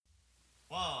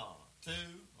two,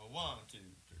 a one, two,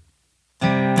 three.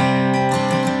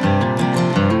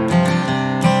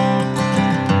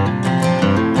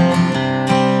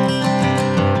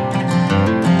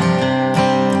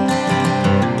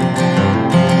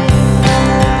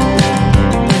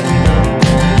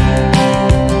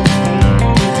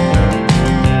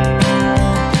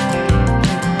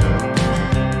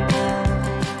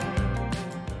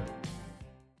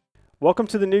 Welcome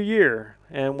to the new year,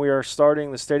 and we are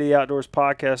starting the Steady Outdoors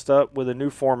podcast up with a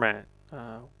new format.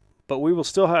 But we will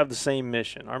still have the same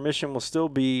mission. Our mission will still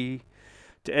be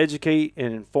to educate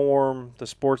and inform the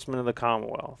sportsmen of the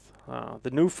Commonwealth. The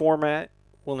new format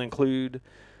will include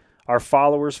our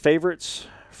followers' favorites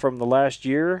from the last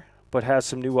year, but has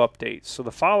some new updates. So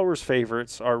the followers'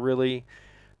 favorites are really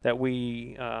that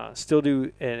we still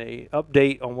do an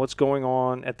update on what's going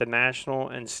on at the national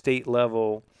and state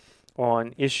level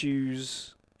on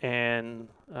issues and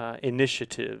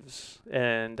initiatives,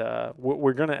 and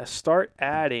we're going to start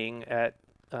adding at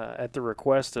the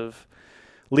request of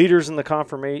leaders in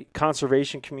the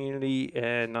conservation community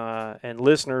and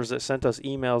listeners that sent us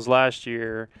emails last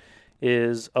year,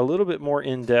 is a little bit more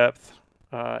in-depth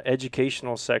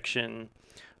educational section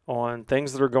on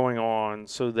things that are going on,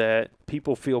 so that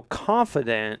people feel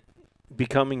confident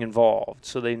becoming involved,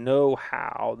 so they know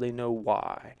how, they know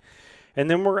why. And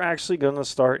then we're actually going to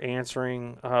start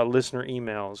answering listener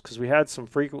emails, because we had some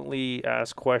frequently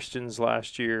asked questions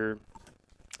last year,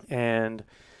 and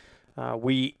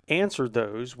we answered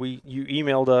those. You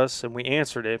emailed us and we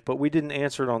answered it, but we didn't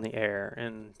answer it on the air.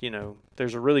 And, you know,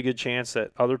 there's a really good chance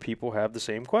that other people have the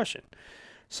same question.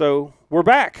 So we're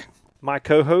back. My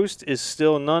co-host is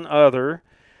still none other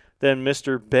than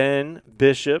Mr. Ben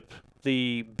Bishop,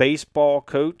 the baseball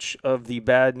coach of the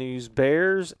Bad News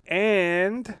Bears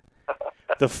and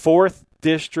the 4th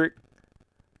District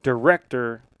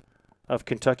Director of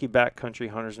Kentucky Backcountry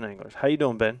Hunters and Anglers. How you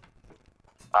doing, Ben?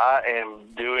 I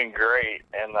am doing great,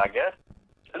 and I guess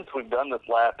since we've done this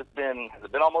last, has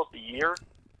it been almost a year?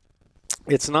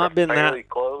 It's not been that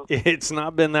close. It's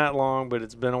not been that long, but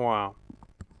it's been a while.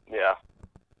 Yeah.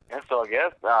 And so I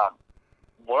guess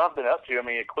what I've been up to,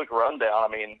 a quick rundown. I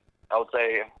would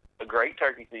say a great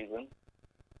turkey season,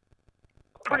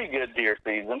 pretty good deer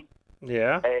season.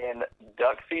 Yeah. And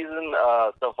duck season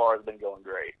so far has been going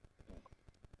great.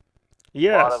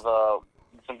 Yes. A lot of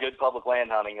some good public land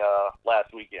hunting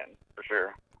last weekend for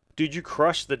sure. Dude, you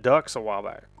crushed the ducks a while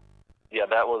back. Yeah,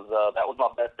 that was my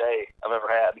best day I've ever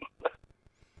had.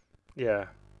 Yeah.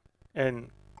 And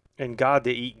God,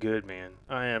 they eat good, man.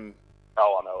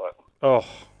 Oh, I know it. Oh.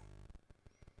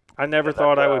 I never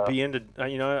thought I would be into,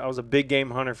 I was a big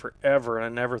game hunter forever, and I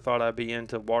never thought I'd be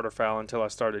into waterfowl until I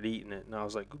started eating it. And I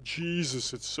was like,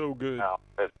 Jesus, it's so good. No,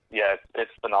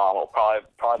 it's phenomenal.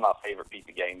 Probably my favorite piece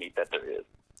of game meat that there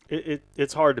is.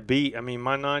 It's hard to beat.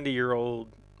 My 90-year-old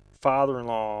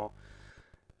father-in-law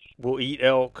will eat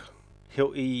elk.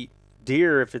 He'll eat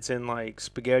deer if it's in like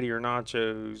spaghetti or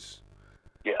nachos.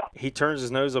 Yeah. He turns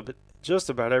his nose up at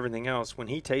just about everything else. When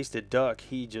he tasted duck,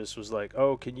 he just was like,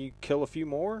 "Oh, can you kill a few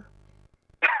more?"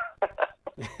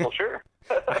 Well, sure.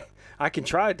 I can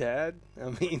try, Dad.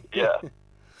 Yeah.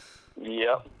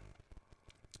 Yep.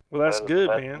 Well, that's good,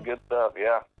 that's man. Good stuff.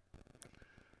 Yeah.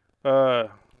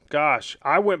 Gosh,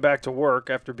 I went back to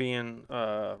work after being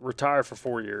retired for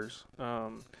 4 years.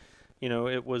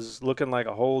 It was looking like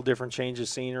a whole different change of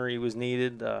scenery was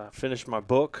needed. Finished my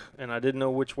book, and I didn't know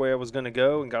which way I was going to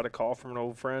go, and got a call from an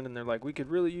old friend, and they're like, "We could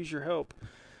really use your help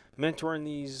mentoring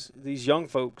these young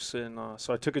folks." And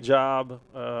so I took a job.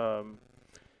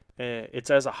 It's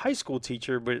as a high school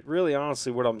teacher, but really,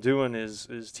 honestly, what I'm doing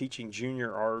is teaching junior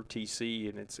ROTC,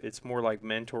 and it's more like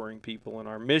mentoring people. And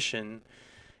our mission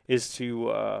is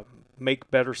to make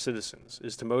better citizens,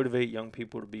 is to motivate young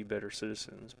people to be better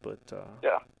citizens. But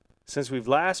Yeah. Since we've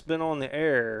last been on the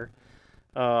air,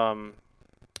 Aline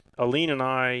and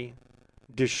I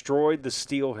destroyed the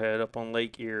steelhead up on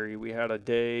Lake Erie. We had a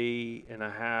day and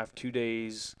a half, 2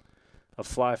 days of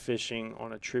fly fishing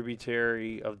on a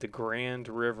tributary of the Grand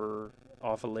River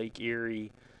off of Lake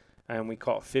Erie, and we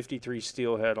caught 53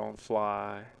 steelhead on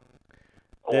fly.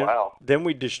 Wow. Then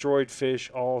we destroyed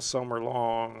fish all summer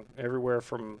long, everywhere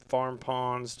from farm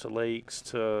ponds to lakes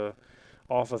to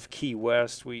off of Key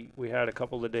West. We had a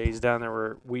couple of days down there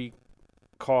where we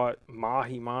caught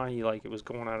mahi like it was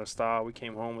going out of style. We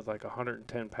came home with like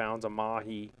 110 pounds of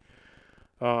mahi.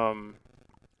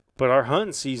 But our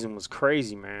hunting season was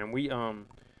crazy, man. We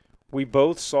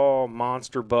both saw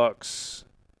monster bucks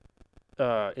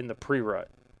in the pre-rut.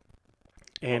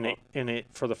 And it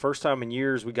for the first time in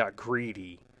years, we got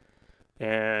greedy.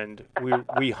 And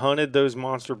we hunted those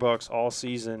monster bucks all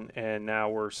season, and now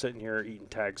we're sitting here eating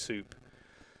tag soup.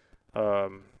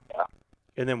 And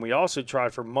then we also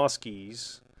tried for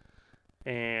muskies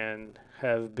and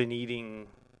have been eating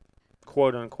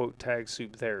quote unquote tag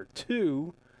soup there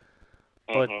too.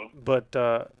 But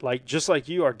like just like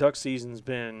you, our duck season's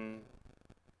been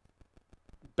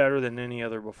better than any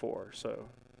other before. So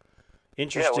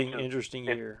interesting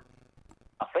year.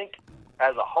 I think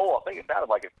as a whole, I think it sounded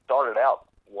like it started out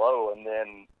low, and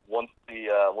then once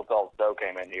all the dough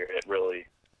came in here, it really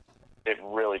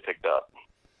picked up.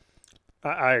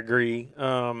 I agree.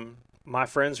 My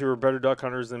friends who are better duck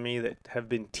hunters than me that have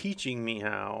been teaching me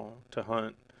how to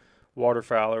hunt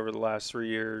waterfowl over the last 3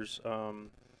 years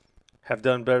have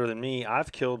done better than me.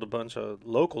 I've killed a bunch of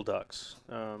local ducks,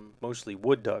 mostly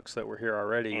wood ducks that were here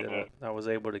already that I was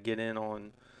able to get in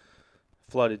on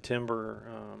flooded timber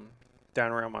down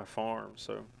around my farm.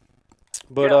 So,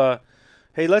 but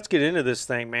hey, let's get into this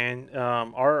thing, man.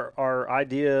 Our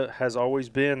idea has always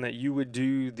been that you would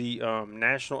do the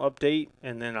national update,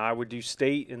 and then I would do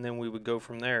state, and then we would go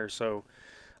from there. So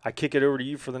I kick it over to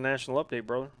you for the national update,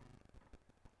 brother.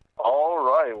 All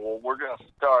right. Well, we're going to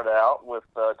start out with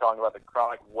talking about the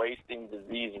Chronic Wasting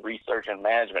Disease Research and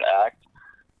Management Act.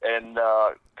 And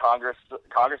Congress has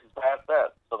passed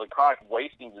that. So the chronic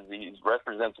wasting disease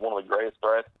represents one of the greatest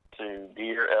threats to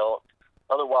deer, elk,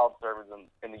 other wild service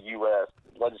in the U.S.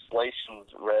 Legislation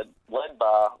led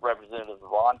by Representatives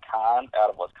Ron Kine out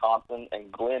of Wisconsin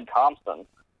and Glenn Thompson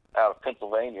out of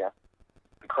Pennsylvania.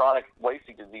 The Chronic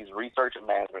Wasting Disease Research and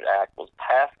Management Act was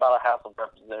passed by the House of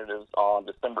Representatives on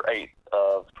December 8th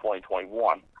of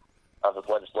 2021. This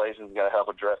legislation is going to help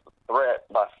address the threat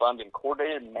by funding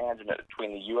coordinated management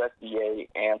between the USDA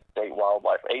and state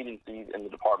wildlife agencies in the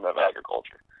Department of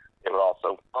Agriculture. It would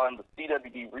also fund the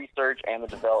CWD research and the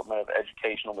development of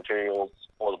educational materials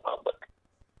for the public.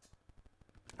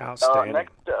 Outstanding.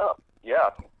 Next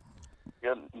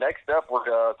up, we're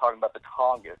talking about the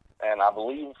Tongass, and I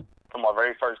believe from our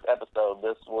very first episode,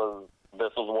 this was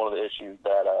one of the issues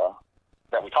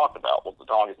that we talked about was the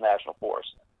Tongass National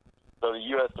Forest. So the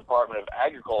U.S. Department of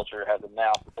Agriculture has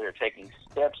announced that they are taking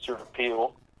steps to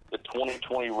repeal the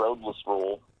 2020 roadless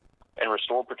rule and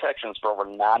restore protections for over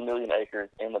 9 million acres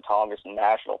in the Tongass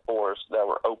National Forest that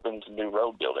were open to new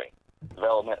road building,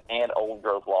 development, and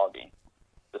old-growth logging.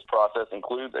 This process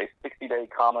includes a 60-day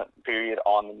comment period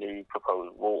on the new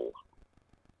proposed rule.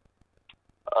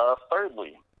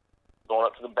 Thirdly, going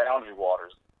up to the boundary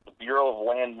waters, the Bureau of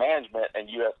Land Management and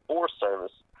U.S. Forest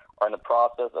Service are in the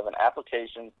process of an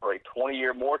application for a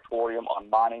 20-year moratorium on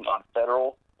mining on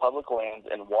federal public lands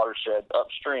and watersheds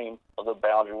upstream of the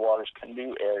Boundary Waters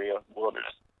Canoe Area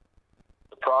Wilderness.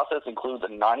 The process includes a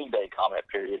 90-day comment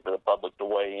period for the public to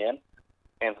weigh in,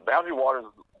 and the Boundary Waters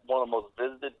is one of the most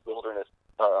visited wilderness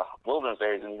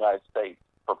areas in the United States.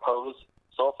 Proposed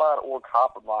sulfide ore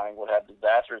copper mining would have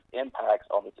disastrous impacts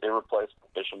on this irreplaceable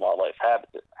fish and wildlife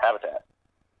habitat.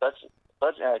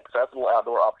 Such an accessible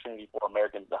outdoor opportunity for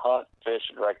Americans to hunt, fish,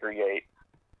 and recreate.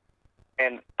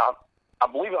 And I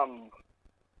believe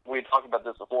we had talked about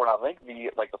this before, and I think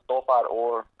the sulfide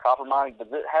ore copper mining, does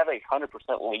it have a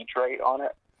 100% leach rate on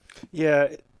it?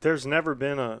 Yeah, there's never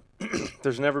been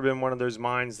one of those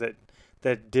mines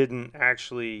that didn't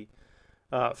actually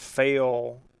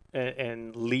fail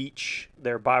and leach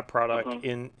their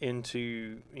byproduct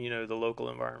into the local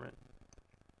environment.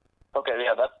 Okay,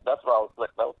 yeah, that's what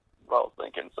I was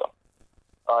thinking. So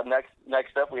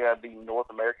next up, we have the North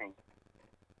American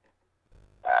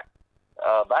Act.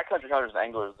 Backcountry Hunters and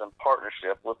Anglers in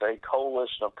partnership with a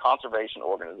coalition of conservation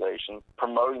organizations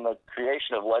promoting the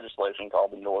creation of legislation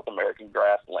called the North American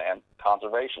Grassland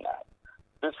Conservation Act.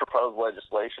 This proposed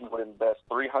legislation would invest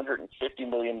 $350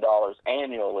 million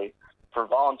annually for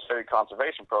voluntary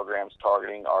conservation programs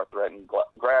targeting our threatened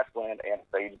grassland and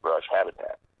sagebrush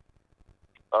habitat.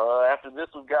 After this,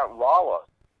 we've got RAWA,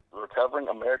 the Recovering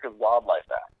America's Wildlife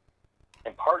Act.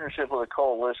 In partnership with a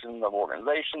coalition of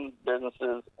organizations,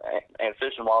 businesses, and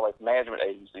fish and wildlife management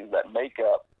agencies that make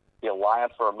up the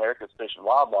Alliance for America's Fish and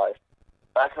Wildlife,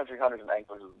 Backcountry Hunters and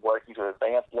Anglers is working to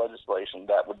advance legislation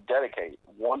that would dedicate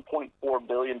 $1.4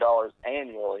 billion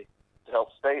annually to help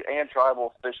state and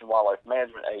tribal fish and wildlife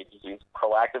management agencies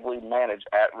proactively manage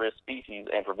at-risk species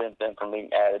and prevent them from being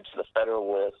added to the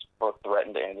federal list for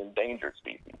threatened and endangered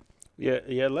species.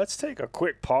 Yeah. Let's take a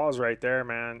quick pause right there,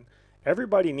 man.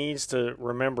 Everybody needs to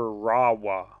remember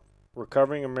RAWA,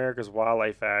 Recovering America's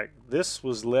Wildlife Act. This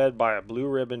was led by a blue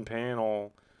ribbon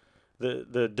panel.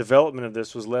 The development of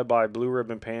this was led by a blue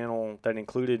ribbon panel that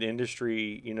included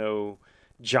industry,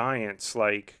 giants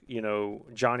like,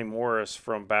 Johnny Morris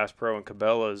from Bass Pro and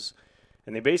Cabela's,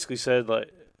 and they basically said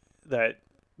that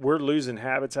we're losing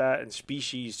habitat and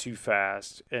species too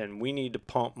fast, and we need to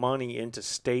pump money into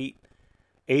state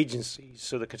agencies.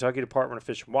 So the Kentucky Department of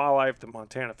Fish and Wildlife, the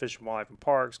Montana Fish and Wildlife and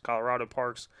Parks, Colorado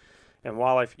Parks and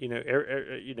Wildlife,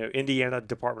 Indiana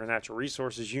Department of Natural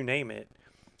Resources, you name it.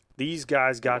 These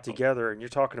guys got together, and you're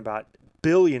talking about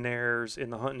billionaires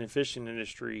in the hunting and fishing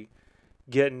industry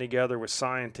getting together with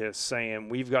scientists saying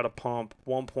we've got to pump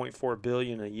 $1.4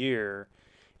 billion a year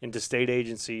into state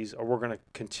agencies, or we're going to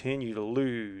continue to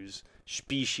lose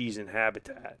species and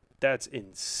habitat. That's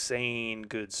insane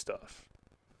good stuff.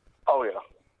 Oh, yeah.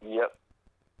 Yep.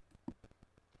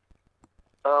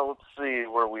 Let's see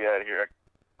where we at here.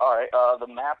 All right, the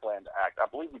Mapland Act. I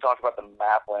believe we talked about the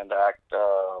Mapland Act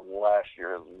last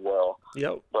year as well.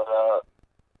 Yep. But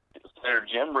Senator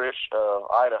Jim Risch of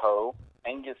Idaho,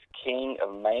 Angus King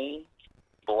of Maine,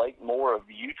 Blake Moore of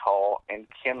Utah, and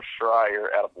Kim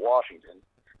Schreier out of Washington,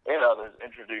 and others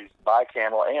introduced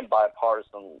bicameral and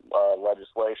bipartisan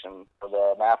legislation for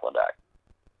the Mapland Act.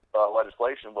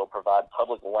 Legislation will provide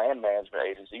public land management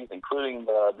agencies, including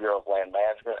the Bureau of Land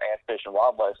Management and Fish and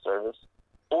Wildlife Service,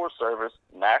 Forest Service,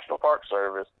 National Park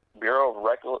Service, Bureau of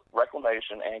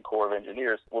Reclamation, and Corps of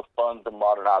Engineers with funds to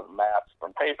modernize maps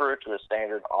from paper to a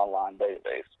standard online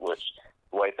database, which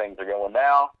the way things are going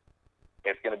now,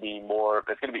 it's going to be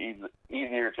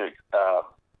easier to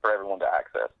for everyone to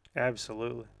access.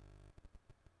 Absolutely.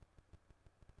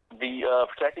 The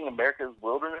Protecting America's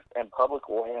Wilderness and Public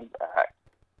Lands Act,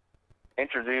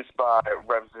 introduced by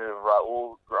Representative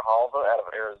Raul Grijalva out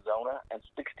of Arizona and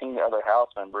 16 other House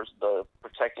members, the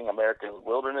Protecting America's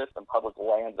Wilderness and Public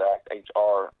Lands Act,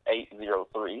 H.R.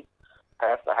 803,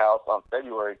 passed the House on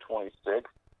February 26th.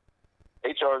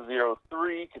 H.R.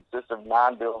 03 consists of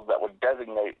 9 bills that would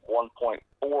designate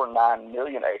 1.49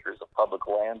 million acres of public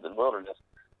lands and wilderness,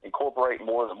 incorporate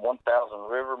more than 1,000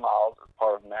 river miles as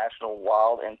part of national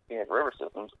wild and scenic river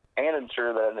systems, and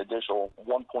ensure that an additional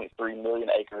 1.3 million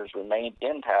acres remain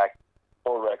intact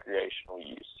for recreational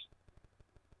use.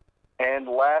 And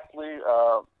lastly,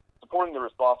 supporting the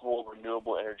responsible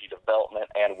renewable energy development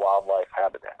and wildlife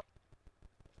habitat.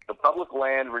 The Public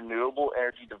Land Renewable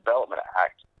Energy Development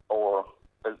Act, or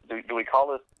do we call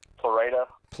this PLRADA?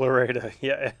 PLRADA,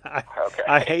 yeah. Okay.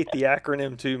 I hate the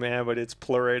acronym too, man, but it's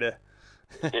PLRADA.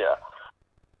 Yeah.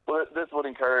 Well, this would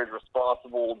encourage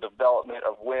responsible development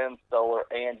of wind, solar,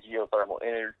 and geothermal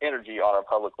energy on our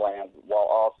public lands, while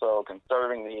also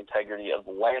conserving the integrity of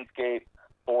the landscape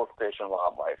for fish and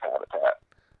wildlife habitat.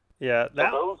 Yeah,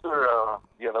 so those are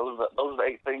the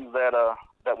 8 things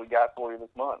that we got for you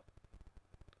this month.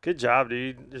 Good job,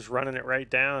 dude. Just running it right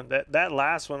down. That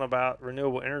last one about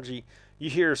renewable energy, you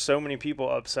hear so many people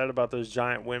upset about those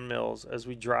giant windmills as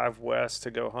we drive west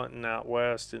to go hunting out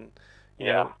west, and you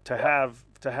know, to have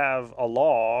a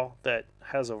law that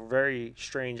has a very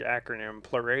strange acronym,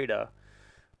 PLRADA,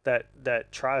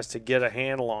 that tries to get a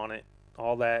handle on it.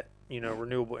 All that,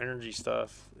 renewable energy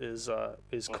stuff is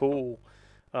cool.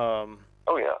 Oh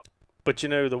yeah. But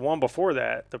the one before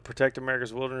that, the Protect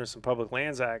America's Wilderness and Public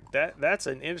Lands Act, that's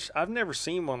I've never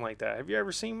seen one like that. Have you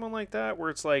ever seen one like that where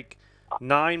it's like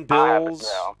 9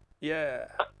 bills? Yeah.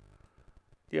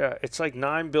 Yeah, it's like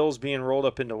 9 bills being rolled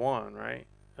up into one, right?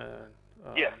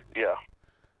 Yeah.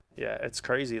 Yeah, it's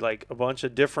crazy. Like a bunch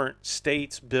of different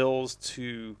states' bills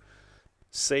to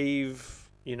save,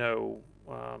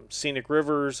 scenic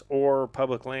rivers or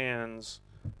public lands,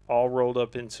 all rolled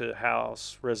up into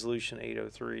House Resolution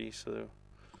 803. So,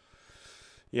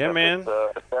 yeah, man.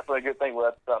 It's definitely a good thing.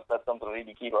 Well, that's something we need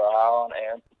to keep our eye on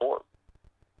and support.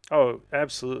 Oh,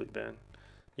 absolutely, Ben.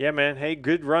 Yeah, man. Hey,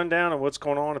 good rundown of what's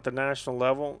going on at the national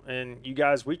level. And you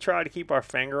guys, we try to keep our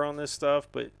finger on this stuff,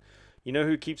 but you know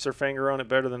who keeps their finger on it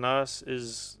better than us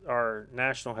is our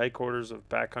national headquarters of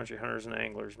Backcountry Hunters and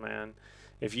Anglers, man.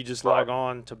 If you just log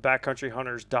on to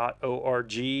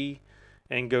backcountryhunters.org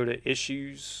and go to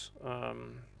issues,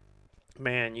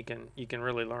 man, you can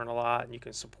really learn a lot, and you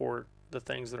can support the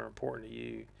things that are important to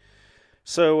you.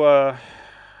 So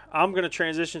I'm going to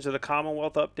transition to the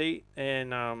Commonwealth update,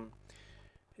 and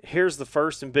here's the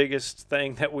first and biggest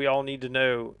thing that we all need to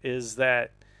know is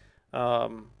that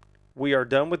we are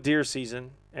done with deer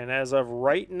season, and as of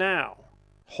right now,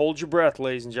 hold your breath,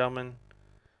 ladies and gentlemen,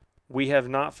 we have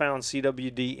not found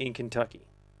CWD in Kentucky.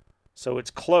 So it's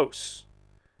close.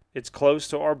 It's close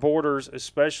to our borders,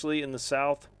 especially in the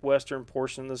southwestern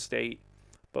portion of the state,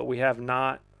 but we have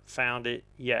not found it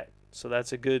yet. So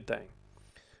that's a good thing.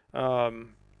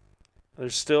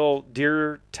 There's still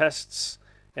deer tests,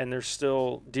 and there's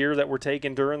still deer that were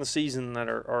taken during the season that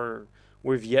are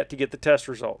we've yet to get the test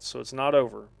results. So it's not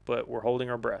over, but we're holding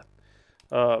our breath.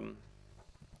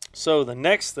 So the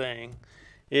next thing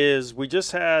is we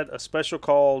just had a special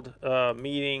called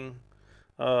meeting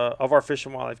of our Fish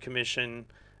and Wildlife Commission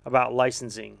about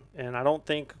licensing, and I don't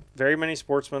think very many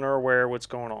sportsmen are aware of what's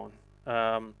going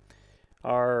on.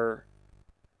 Our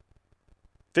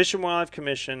Fish and Wildlife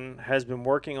Commission has been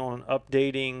working on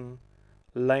updating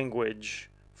language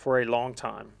for a long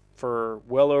time. For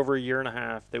well over a year and a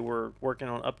half, they were working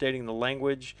on updating the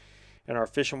language in our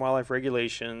fish and wildlife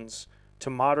regulations to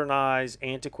modernize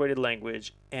antiquated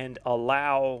language and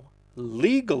allow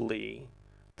legally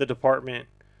the department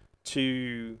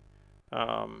to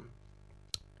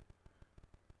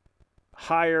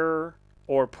hire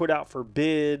or put out for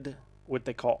bid what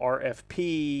they call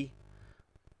RFP,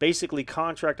 basically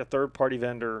contract a third-party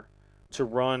vendor to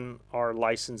run our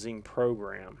licensing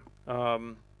program.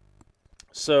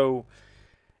 So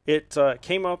it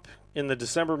came up in the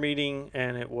December meeting,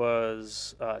 and it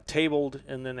was tabled,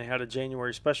 and then they had a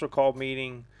January special call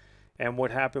meeting. And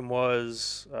what happened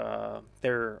was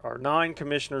there are 9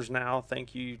 commissioners now.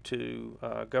 Thank you to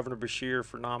Governor Beshear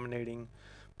for nominating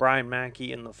Brian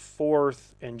Mackey in the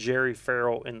 4th and Jerry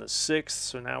Farrell in the 6th.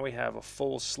 So now we have a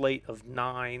full slate of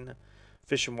 9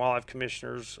 Fish and Wildlife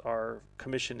commissioners. Our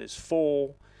commission is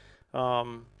full,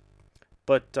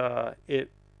 but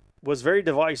it was very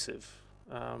divisive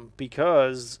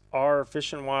because our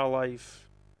Fish and Wildlife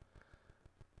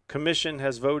Commission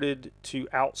has voted to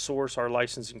outsource our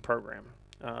licensing program,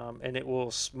 and it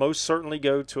will most certainly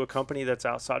go to a company that's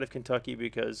outside of Kentucky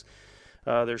because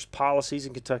there's policies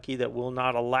in Kentucky that will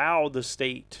not allow the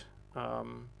state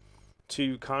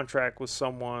to contract with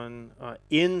someone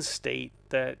in state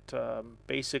that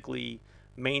basically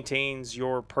maintains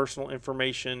your personal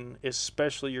information,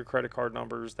 especially your credit card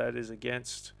numbers. That is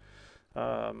against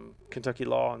Kentucky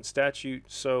law and statute.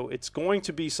 So it's going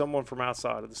to be someone from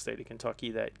outside of the state of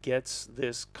Kentucky that gets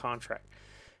this contract.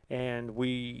 And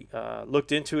we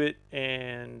looked into it,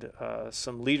 and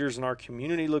some leaders in our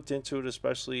community looked into it,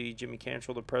 especially Jimmy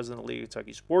Cantrell, the president of the League of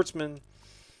Kentucky Sportsmen.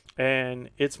 And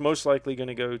it's most likely going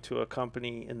to go to a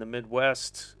company in the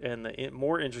Midwest. And the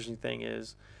more interesting thing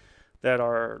is that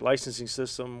our licensing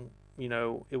system,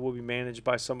 it will be managed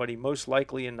by somebody most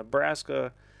likely in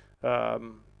Nebraska.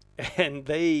 And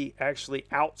they actually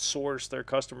outsource their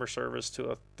customer service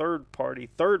to a third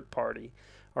party,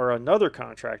 or another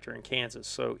contractor in Kansas.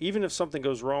 So even if something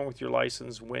goes wrong with your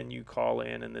license when you call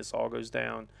in and this all goes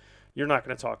down, you're not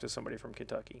going to talk to somebody from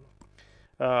Kentucky.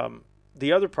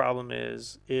 The other problem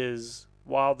is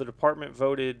while the department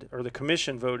voted, or the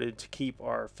commission voted, to keep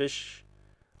our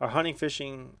hunting,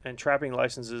 fishing, and trapping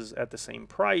licenses at the same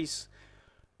price,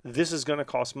 this is going to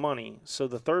cost money. So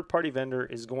the third-party vendor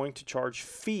is going to charge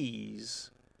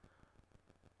fees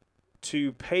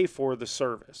to pay for the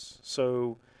service.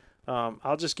 So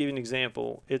I'll just give you an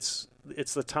example. It's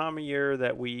the time of year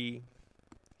that we,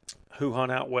 who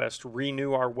hunt out west,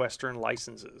 renew our western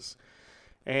licenses.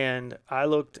 And I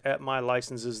looked at my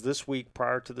licenses this week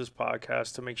prior to this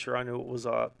podcast to make sure I knew what was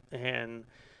up. And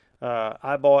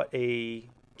I bought a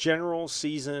general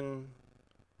season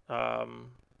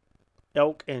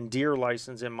elk and deer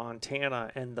license in Montana,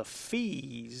 and the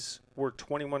fees were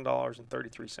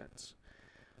 $21.33.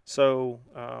 So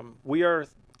we are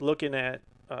looking at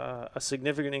a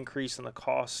significant increase in the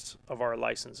cost of our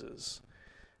licenses.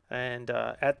 And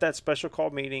at that special call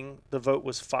meeting, the vote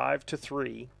was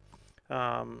 5-3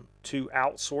 to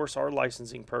outsource our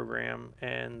licensing program,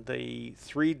 and the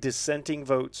 3 dissenting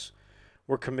votes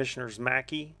were Commissioners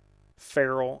Mackey,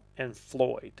 Farrell, and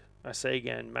Floyd. I say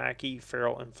again, Mackey,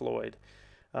 Farrell, and Floyd.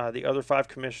 The other 5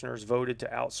 commissioners voted to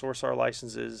outsource our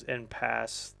licenses and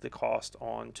pass the cost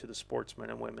on to the sportsmen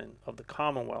and women of the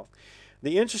Commonwealth.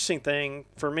 The interesting thing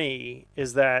for me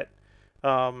is that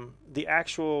the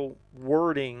actual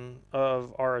wording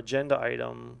of our agenda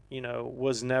item,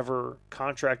 was never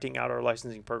contracting out our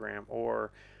licensing program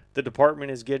or the department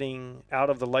is getting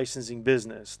out of the licensing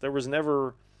business. There was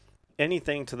never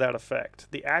anything to that effect.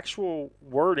 The actual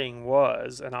wording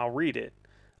was, and I'll read it,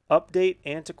 update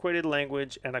antiquated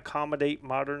language and accommodate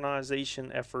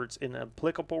modernization efforts in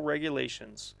applicable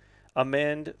regulations.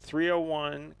 Amend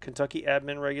 301 Kentucky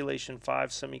Admin Regulation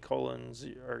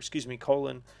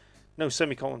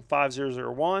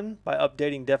 5:501 by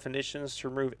updating definitions to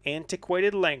remove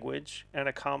antiquated language and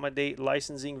accommodate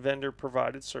licensing vendor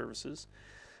provided services.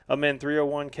 Amend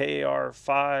 301 KAR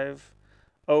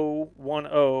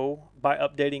 5010 by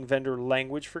updating vendor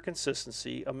language for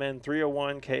consistency. Amend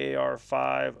 301 KAR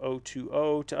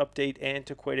 5020 to update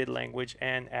antiquated language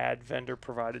and add vendor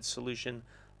provided solution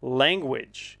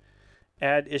language.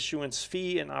 Add issuance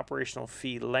fee and operational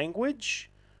fee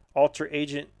language. Alter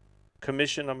agent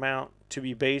commission amount to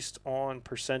be based on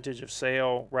percentage of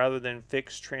sale rather than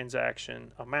fixed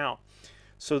transaction amount.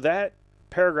 So that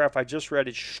paragraph I just read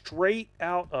is straight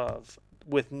out of,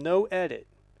 with no edit.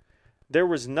 There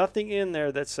was nothing in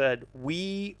there that said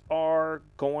we are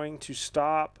going to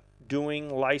stop doing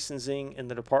licensing in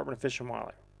the Department of Fish and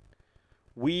Wildlife.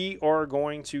 We are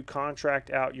going to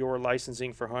contract out your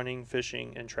licensing for hunting,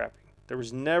 fishing, and trapping. There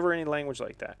was never any language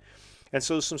like that. And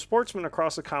so some sportsmen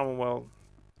across the Commonwealth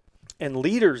and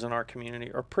leaders in our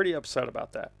community are pretty upset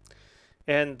about that.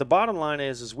 And the bottom line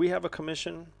is we have a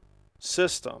commission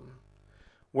system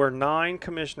where 9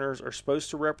 commissioners are supposed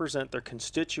to represent their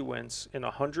constituents in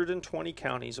 120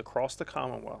 counties across the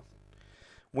Commonwealth.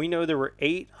 We know there were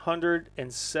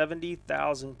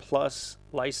 870,000 plus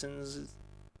licensed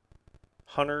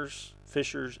hunters,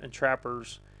 fishers, and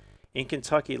trappers in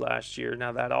Kentucky last year.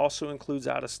 Now that also includes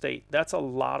out of state. That's a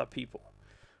lot of people,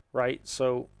 right?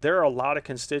 So there are a lot of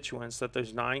constituents that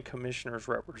those 9 commissioners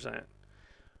represent.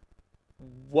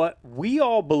 What we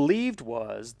all believed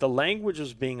was the language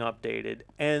was being updated,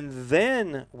 and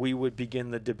then we would begin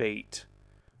the debate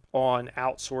on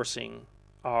outsourcing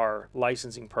our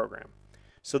licensing program.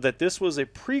 So that this was a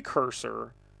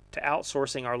precursor to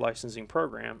outsourcing our licensing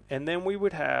program, and then we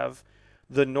would have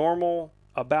the normal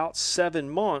about 7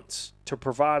 months to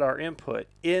provide our input.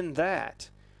 In that,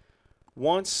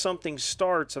 once something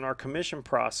starts in our commission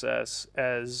process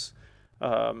as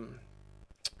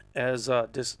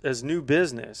new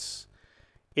business,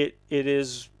 it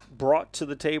is brought to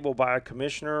the table by a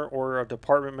commissioner or a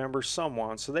department member,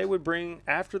 someone. So they would bring,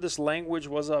 after this language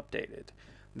was updated,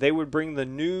 they would bring the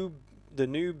new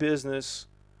business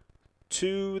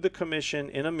to the commission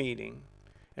in a meeting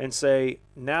and say,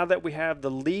 now that we have the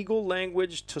legal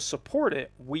language to support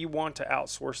it, we want to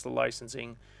outsource the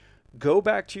licensing. Go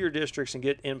back to your districts and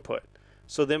get input.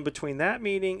 So then between that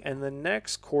meeting and the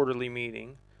next quarterly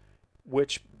meeting,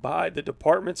 which by the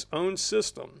department's own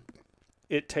system,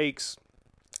 it takes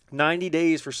 90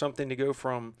 days for something to go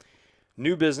from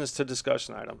new business to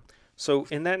discussion item. So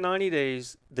in that 90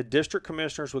 days, the district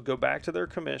commissioners would go back to their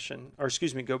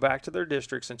go back to their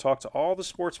districts and talk to all the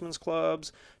sportsmen's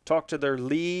clubs, talk to their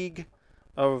league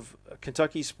of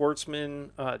Kentucky sportsmen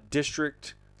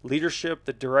district leadership,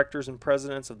 the directors and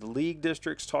presidents of the league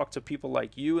districts, talk to people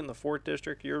like you in the 4th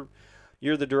district. You're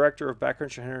the director of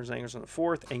backcountry hunters and anglers in the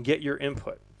 4th, and get your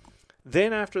input.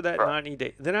 Then after that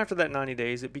 90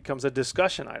 days, it becomes a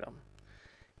discussion item.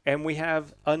 And we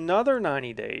have another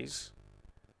 90 days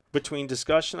between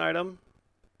discussion item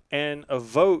and a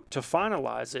vote to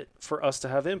finalize it for us to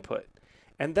have input.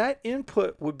 And that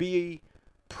input would be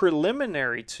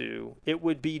preliminary to, it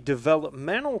would be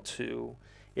developmental to,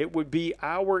 it would be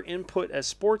our input as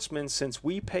sportsmen, since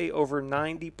we pay over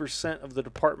 90% of the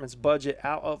department's budget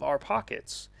out of our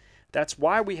pockets. That's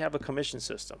why we have a commission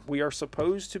system. We are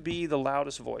supposed to be the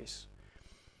loudest voice.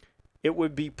 It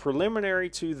would be preliminary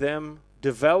to them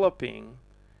developing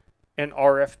an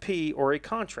RFP or a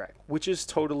contract, which is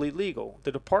totally legal.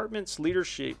 The department's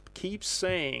leadership keeps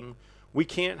saying we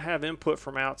can't have input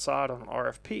from outside on an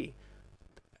RFP.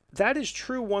 That is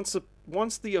true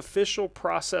once the official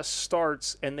process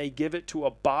starts and they give it to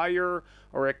a buyer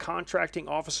or a contracting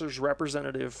officer's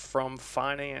representative from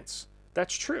finance.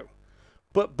 That's true.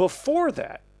 But before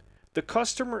that, the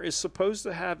customer is supposed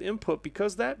to have input,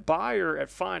 because that buyer at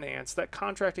finance, that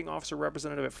contracting officer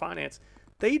representative at finance,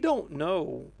 they don't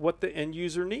know what the end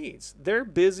user needs. They're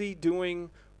busy doing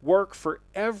work for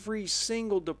every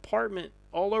single department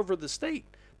all over the state.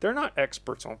 They're not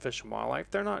experts on fish and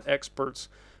wildlife. They're not experts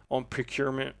on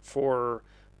procurement for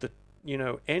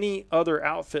any other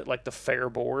outfit like the Fair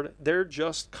Board. They're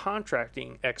just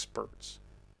contracting experts.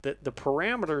 The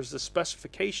parameters, the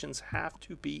specifications have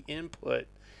to be input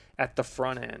at the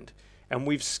front end, and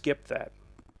we've skipped that.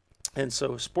 And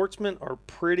so sportsmen are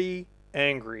pretty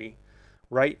angry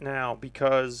right now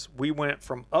because we went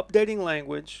from updating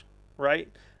language, right?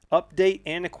 Update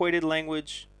antiquated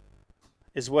language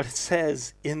is what it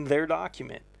says in their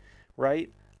document,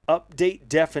 right? Update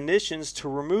definitions to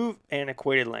remove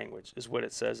antiquated language is what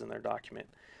it says in their document.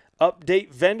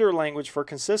 Update vendor language for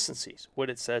consistencies, what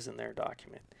it says in their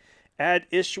document. Add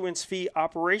issuance fee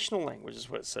operational language is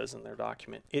what it says in their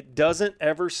document. It doesn't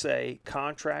ever say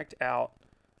contract out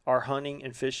our hunting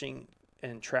and fishing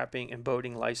and trapping and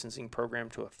boating licensing program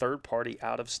to a third party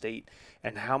out of state,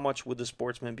 and how much would the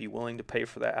sportsman be willing to pay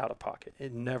for that out of pocket.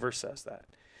 It never says that.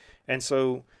 And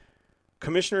so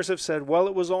commissioners have said, well,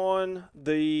 it was on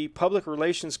the Public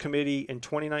Relations Committee in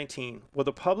 2019. Well,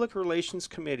 the Public Relations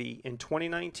Committee in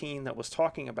 2019 that was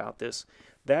talking about this,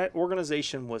 that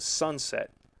organization was sunset.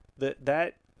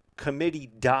 That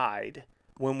committee died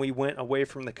when we went away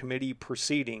from the committee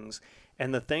proceedings,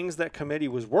 and the things that committee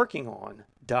was working on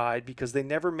died because they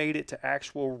never made it to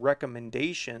actual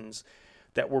recommendations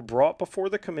that were brought before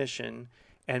the commission,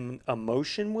 and a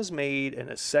motion was made and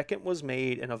a second was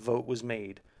made and a vote was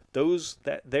made. Those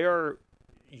that they are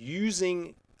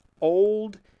using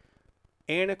old,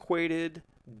 antiquated,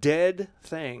 dead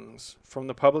things from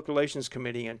the Public Relations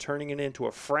Committee and turning it into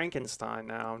a Frankenstein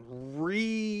now,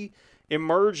 re-emerging,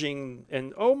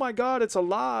 and oh my God, it's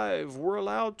alive. We're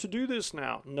allowed to do this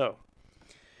now. No.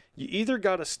 You either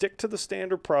got to stick to the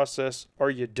standard process or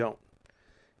you don't.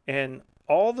 And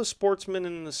all the sportsmen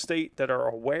in the state that are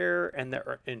aware and that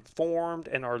are informed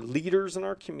and are leaders in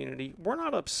our community, we're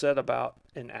not upset about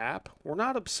an app. We're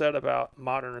not upset about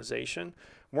modernization.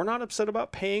 We're not upset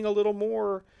about paying a little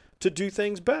more to do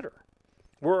things better.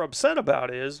 What we're upset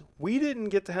about is we didn't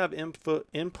get to have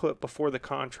input before the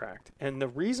contract. And the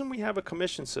reason we have a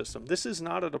commission system, this is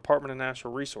not a Department of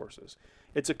Natural Resources.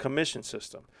 It's a commission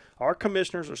system. Our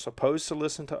commissioners are supposed to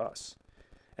listen to us.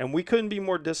 And we couldn't be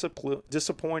more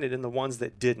disappointed in the ones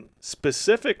that didn't.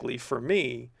 Specifically for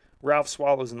me, Ralph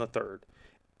Swallows in the 3rd.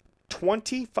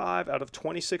 25 out of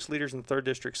 26 leaders in the 3rd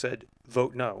district said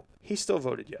vote no. He still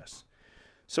voted yes.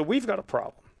 So we've got a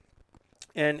problem.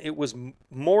 And it was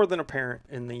more than apparent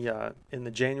in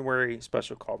the January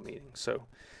special call meeting. So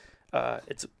I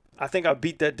think I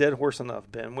beat that dead horse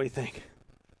enough, Ben. What do you think?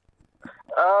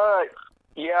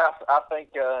 Yeah, I think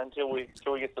until we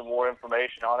get some more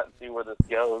information on it and see where this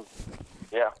goes.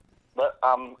 Yeah, but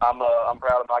I'm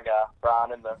proud of my guy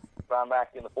Brian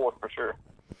Mackey in the 4th for sure.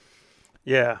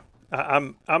 Yeah,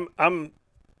 I'm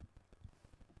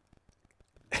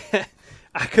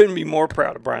I couldn't be more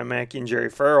proud of Brian Mackey and Jerry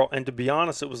Farrell. And to be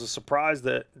honest, it was a surprise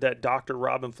that Dr.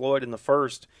 Robin Floyd in the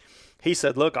 1st, he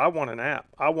said, "Look, I want an app.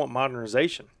 I want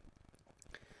modernization."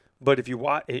 But if you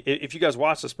guys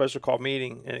watch the special call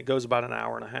meeting, and it goes about an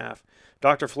hour and a half,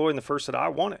 Dr. Floyd in the 1st said, "I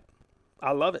want it.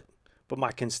 I love it. But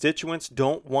my constituents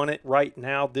don't want it right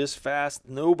now this fast.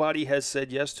 Nobody has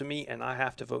said yes to me, and I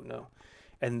have to vote no."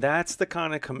 And that's the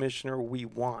kind of commissioner we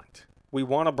want. We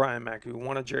want a Brian Mackey. We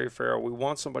want a Jerry Farrell. We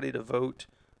want somebody to vote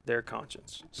their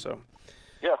conscience. So,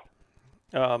 yeah.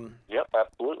 Yep,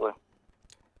 absolutely.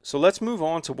 So let's move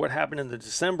on to what happened in the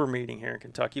December meeting here in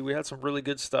Kentucky. We had some really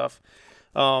good stuff.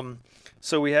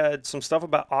 So we had some stuff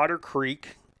about Otter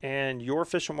Creek, and your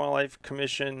Fish and Wildlife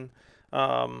Commission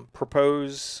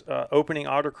propose opening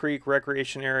Otter Creek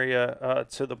Recreation Area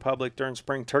to the public during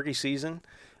spring turkey season.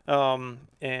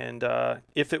 And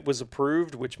if it was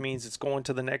approved, which means it's going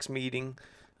to the next meeting,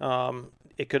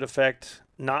 it could affect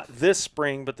not this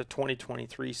spring, but the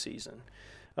 2023 season.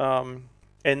 And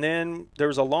then there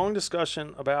was a long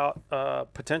discussion about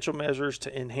potential measures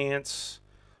to enhance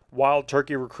wild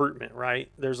turkey recruitment,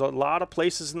 right? There's a lot of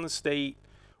places in the state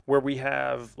where we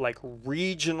have like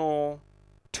regional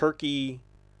turkey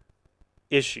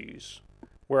issues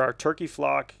where our turkey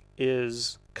flock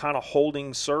is kind of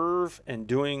holding serve and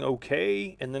doing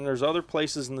okay. And then there's other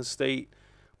places in the state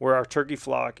where our turkey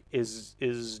flock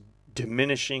is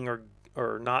diminishing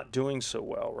or not doing so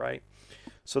well, right?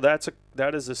 So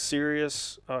that is a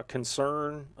serious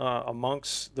concern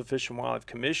amongst the Fish and Wildlife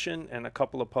Commission, and a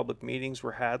couple of public meetings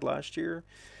were had last year.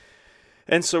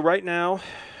 And so right now,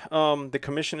 the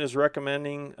commission is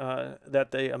recommending that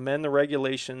they amend the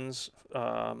regulations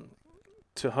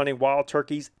to hunting wild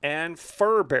turkeys and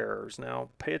fur bearers. Now,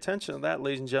 pay attention to that,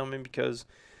 ladies and gentlemen, because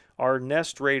our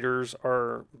nest raiders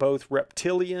are both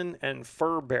reptilian and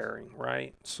fur-bearing,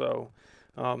 right? So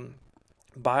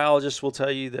biologists will tell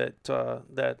you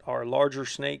that our larger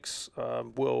snakes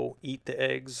will eat the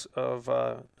eggs of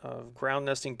ground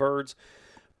nesting birds,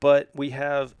 but we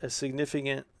have a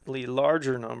significantly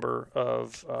larger number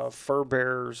of fur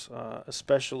bearers,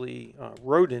 especially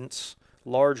rodents,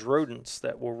 large rodents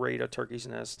that will raid a turkey's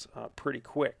nest pretty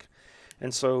quick.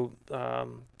 And so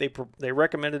they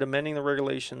recommended amending the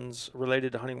regulations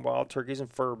related to hunting wild turkeys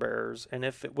and fur bearers. And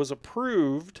if it was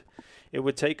approved, it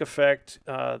would take effect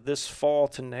this fall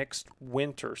to next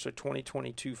winter, so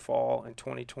 2022 fall and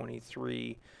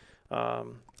 2023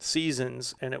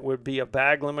 seasons. And it would be a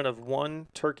bag limit of 1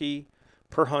 turkey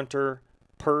per hunter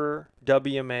per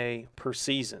WMA per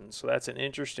season. So that's an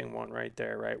interesting one right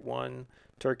there, right? 1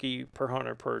 turkey per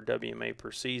hunter per WMA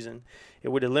per season. It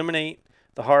would eliminate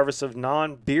the harvest of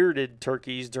non-bearded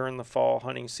turkeys during the fall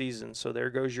hunting season. So there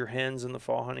goes your hens in the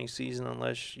fall hunting season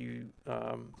unless you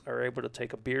are able to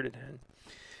take a bearded hen.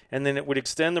 And then it would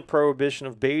extend the prohibition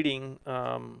of baiting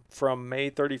from May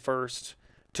 31st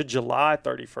to July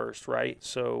 31st, right?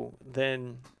 So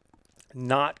then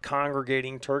not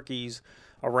congregating turkeys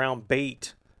around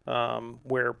bait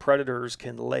where predators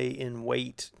can lay in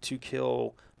wait to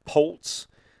kill poults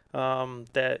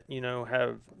that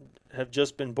have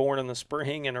just been born in the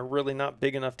spring and are really not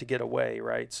big enough to get away,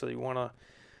 right? So you want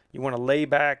to lay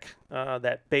back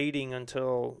that baiting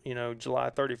until July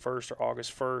 31st or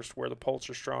August 1st, where the poults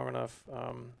are strong enough.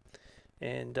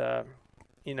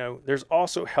 There's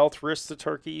also health risks to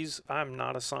turkeys. I'm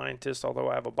not a scientist, although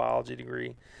I have a biology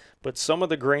degree. But some of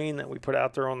the grain that we put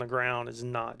out there on the ground is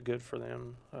not good for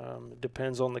them. It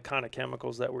depends on the kind of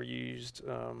chemicals that were used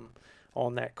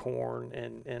on that corn.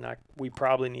 And we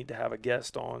probably need to have a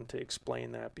guest on to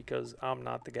explain that, because I'm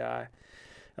not the guy.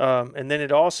 And then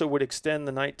it also would extend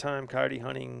the nighttime coyote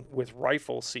hunting with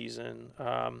rifle season,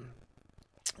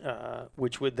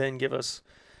 which would then give us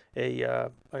a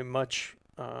much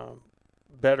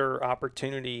better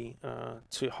opportunity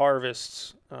to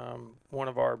harvest one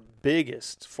of our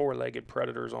biggest four-legged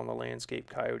predators on the landscape,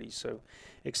 coyotes. So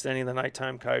extending the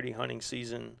nighttime coyote hunting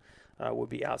season would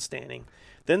be outstanding.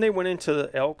 Then they went into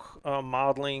the elk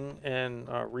modeling and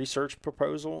research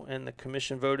proposal, and the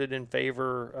commission voted in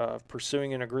favor of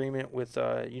pursuing an agreement with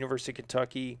University of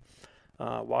Kentucky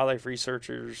wildlife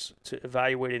researchers to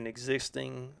evaluate an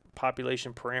existing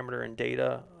population parameter and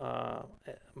data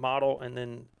model, and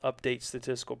then update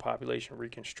statistical population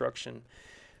reconstruction.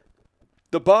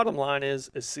 The bottom line is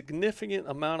a significant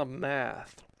amount of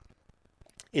math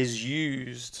is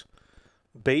used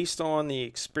based on the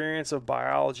experience of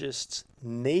biologists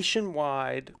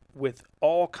nationwide with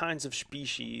all kinds of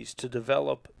species to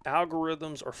develop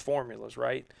algorithms or formulas,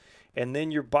 right? And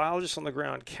then your biologists on the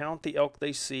ground count the elk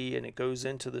they see, and it goes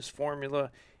into this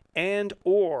formula, and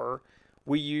or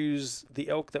we use the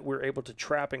elk that we're able to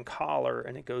trap and collar,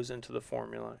 and it goes into the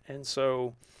formula. And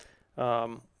so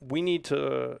we need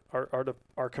to,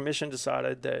 our commission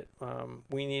decided that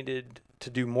we needed to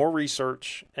do more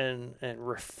research and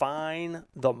refine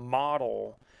the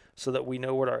model so that we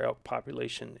know what our elk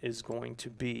population is going to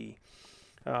be.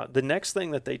 The next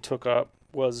thing that they took up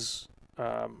was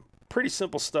pretty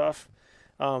simple stuff.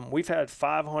 We've had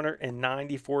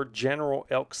 594 general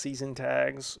elk season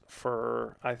tags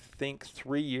for, I think,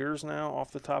 3 years now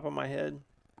off the top of my head.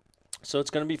 So it's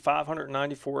going to be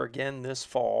 594 again this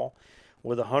fall,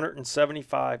 with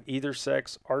 175 either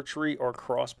sex archery or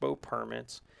crossbow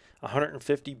permits,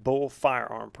 150 bull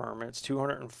firearm permits,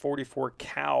 244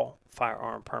 cow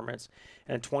firearm permits,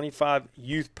 and 25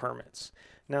 youth permits.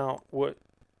 Now, what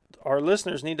our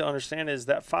listeners need to understand is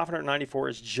that 594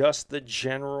 is just the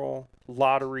general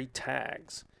lottery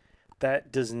tags.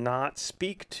 That does not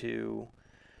speak to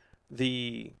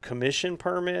the commission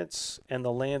permits and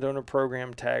the landowner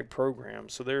program tag program.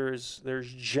 So there's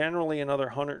generally another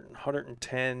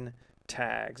 110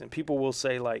 tags, and people will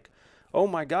say, like, oh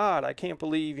my God, I can't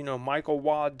believe Michael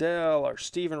Waddell or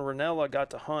Steven Ranella got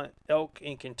to hunt elk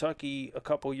in Kentucky a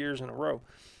couple years in a row.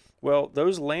 Well,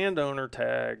 those landowner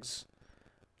tags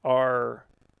are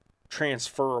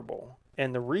transferable.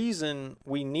 And the reason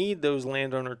we need those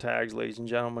landowner tags, ladies and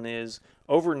gentlemen, is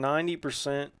over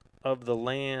 90% of the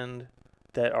land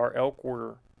that our elk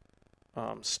were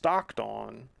stocked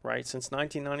on, right? Since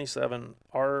 1997,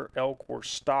 our elk were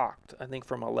stocked, I think,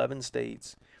 from 11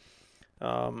 states.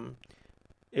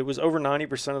 It was over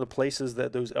 90% of the places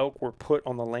that those elk were put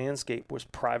on the landscape was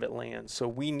private land. So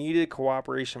we needed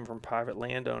cooperation from private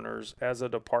landowners as a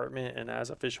department and as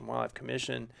a Fish and Wildlife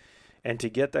Commission. And to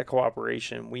get that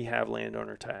cooperation, we have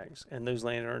landowner tags, and those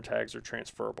landowner tags are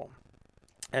transferable.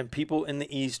 And people in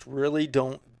the East really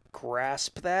don't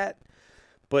grasp that,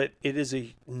 but it is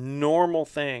a normal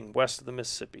thing west of the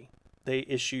Mississippi. They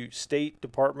issue State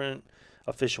Department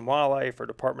of Fish and Wildlife or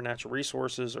Department of Natural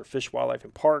Resources or Fish, Wildlife,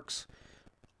 and Parks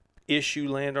issue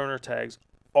landowner tags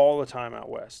all the time out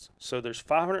west. So there's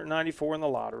 594 in the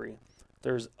lottery.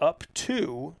 There's up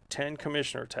to 10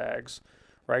 commissioner tags,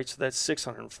 right? So that's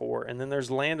 604. And then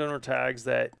there's landowner tags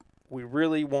that we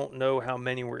really won't know how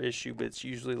many were issued, but it's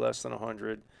usually less than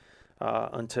 100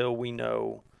 until we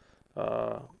know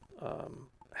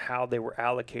how they were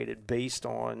allocated based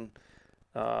on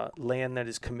land that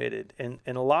is committed. And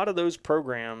a lot of those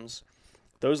programs,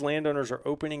 those landowners are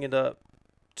opening it up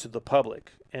to the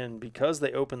public. And because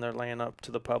they open their land up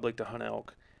to the public to hunt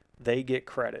elk, they get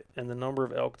credit. And the number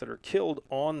of elk that are killed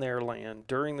on their land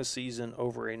during the season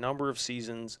over a number of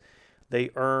seasons, they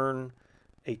earn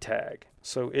a tag.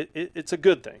 So it's a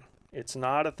good thing. It's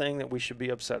not a thing that we should be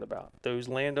upset about. Those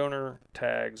landowner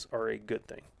tags are a good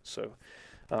thing. So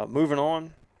moving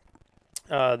on,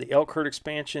 the elk herd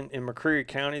expansion in McCreary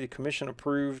County, the commission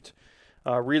approved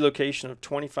relocation of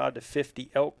 25 to 50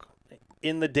 elk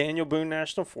in the Daniel Boone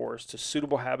National Forest to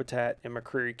suitable habitat in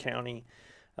McCreary County.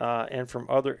 and from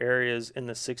other areas in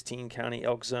the 16-county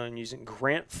elk zone using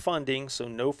grant funding, so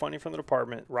no funding from the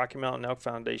department. Rocky Mountain Elk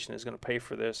Foundation is going to pay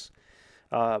for this.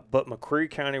 But McCreary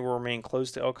County will remain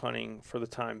closed to elk hunting for the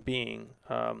time being,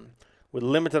 with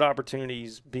limited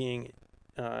opportunities being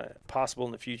possible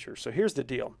in the future. So here's the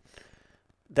deal.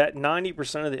 That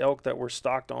 90% of the elk that were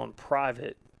stocked on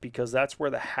private, because that's where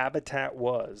the habitat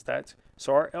was.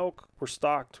 So our elk were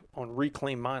stocked on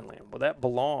reclaimed mine land. Well, that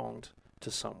belonged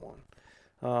to someone.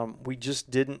 We just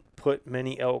didn't put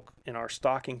many elk in our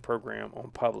stocking program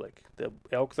on public. The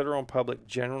elk that are on public,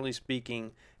 generally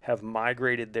speaking, have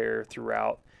migrated there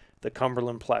throughout the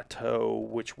Cumberland Plateau,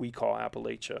 which we call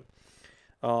Appalachia.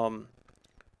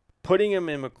 Putting them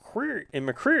in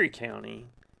McCreary County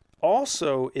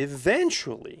also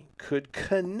eventually could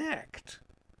connect.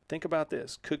 Think about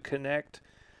this. Could connect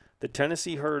the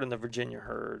Tennessee herd and the Virginia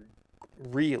herd,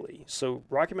 really. So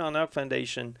Rocky Mountain Elk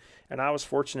Foundation, and I was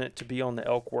fortunate to be on the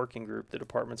elk working group, the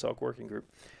department's elk working group.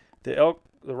 The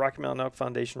Rocky Mountain Elk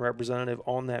Foundation representative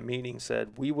on that meeting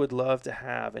said, we would love to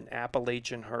have an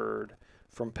Appalachian herd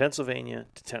from Pennsylvania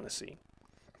to Tennessee,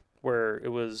 where it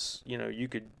was, you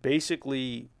could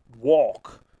basically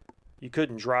walk. You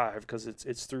couldn't drive because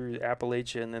it's through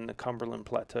Appalachia and then the Cumberland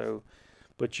Plateau.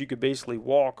 But you could basically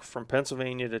walk from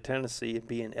Pennsylvania to Tennessee and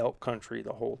be in elk country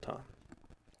the whole time.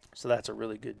 So that's a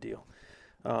really good deal.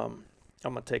 I'm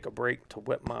going to take a break to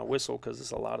wet my whistle because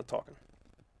it's a lot of talking.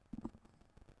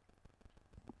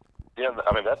 Yeah,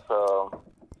 I mean that's a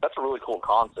really cool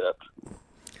concept.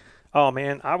 Oh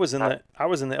man, I was in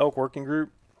the elk working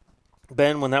group,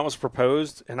 Ben, when that was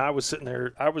proposed, and I was sitting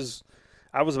there. I was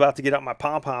about to get out my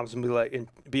pom poms and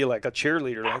be like a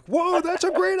cheerleader, like, whoa, that's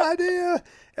a great idea.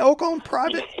 Elk on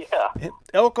private, Yeah.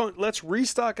 Elk on. Let's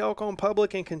restock elk on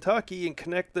public in Kentucky and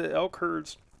connect the elk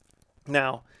herds.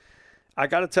 Now, I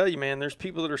got to tell you, man, there's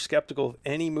people that are skeptical of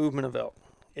any movement of elk.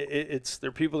 There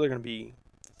are people that are going to be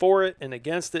for it and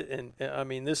against it, and I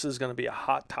mean, this is going to be a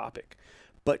hot topic.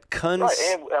 But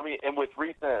right, and with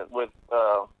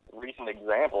recent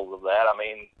examples of that, I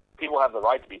mean, people have the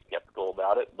right to be skeptical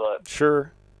about it, but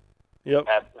sure, yep.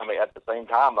 At the same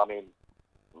time, I mean,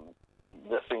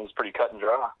 this seems pretty cut and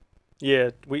dry. Yeah,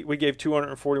 we gave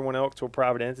 241 elk to a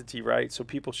private entity, right? So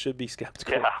people should be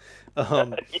skeptical.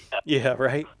 Yeah. Yeah,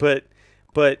 right. But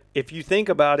if you think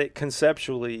about it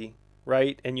conceptually,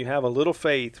 right, and you have a little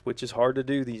faith, which is hard to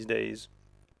do these days,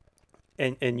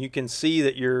 and you can see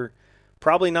that you're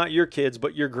probably not your kids,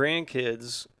 but your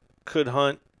grandkids could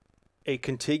hunt a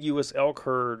contiguous elk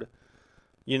herd,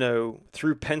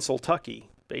 through Pennsyltucky,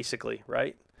 basically,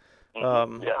 right?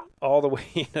 Yeah. All the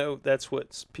way, that's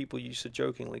what people used to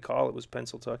jokingly call it, was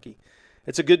Pennsyltucky.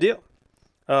 It's a good deal.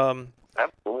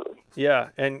 Absolutely. Yeah,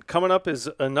 and coming up is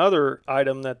another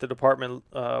item that the department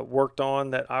worked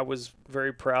on that I was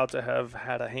very proud to have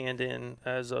had a hand in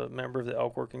as a member of the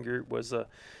elk working group, was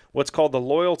what's called the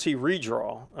loyalty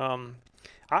redraw.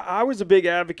 I was a big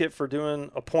advocate for doing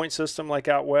a point system like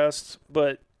out west,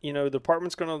 but the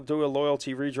department's going to do a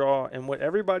loyalty redraw, and what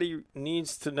everybody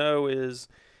needs to know is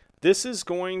this is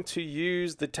going to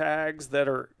use the tags that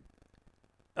are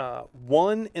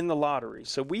won in the lottery.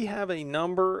 So we have a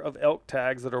number of elk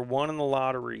tags that are won in the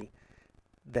lottery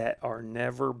that are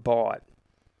never bought.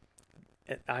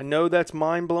 I know that's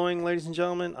mind-blowing, ladies and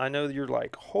gentlemen. I know you're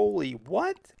like, holy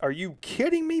what? Are you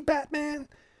kidding me, Batman?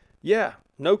 Yeah,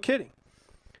 no kidding.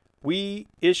 We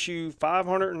issue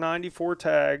 594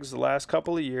 tags the last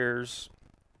couple of years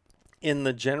in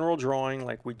the general drawing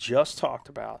like we just talked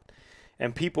about.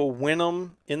 And people win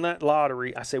them in that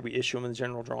lottery. I say we issue them in the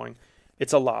general drawing.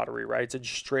 It's a lottery, right? It's a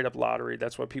straight-up lottery.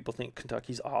 That's why people think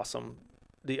Kentucky's awesome.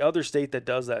 The other state that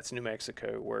does that's New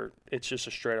Mexico, where it's just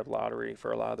a straight-up lottery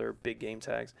for a lot of their big game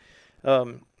tags.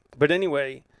 But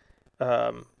anyway,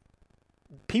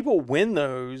 people win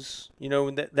those.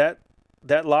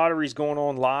 That lottery's going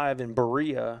on live in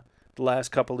Berea the last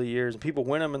couple of years, and people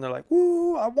win them, and they're like,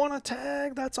 "Woo! I won a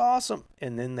tag. That's awesome!"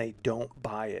 And then they don't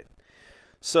buy it.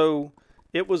 So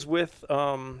it was with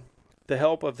the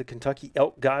help of the Kentucky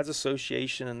Elk Guides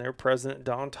Association and their president,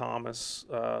 Don Thomas,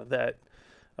 that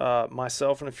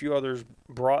myself and a few others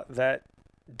brought that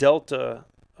Delta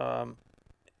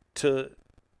to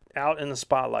out in the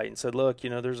spotlight and said, look,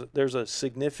 there's a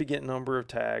significant number of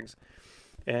tags,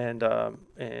 and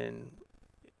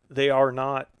they are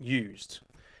not used.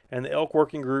 And the Elk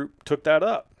Working Group took that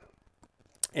up.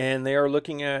 And they are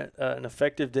looking at an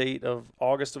effective date of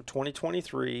August of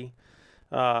 2023,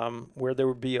 where there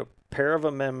would be a pair of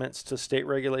amendments to state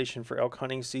regulation for elk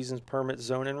hunting seasons permit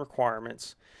zone and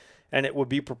requirements. And it would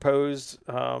be proposed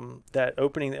that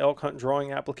opening the elk hunt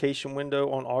drawing application window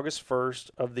on August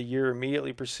 1st of the year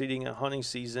immediately preceding a hunting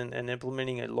season and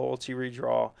implementing a loyalty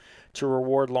redraw to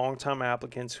reward longtime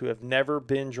applicants who have never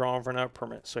been drawn for an elk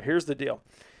permit. So here's the deal.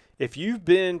 If you've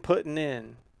been putting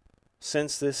in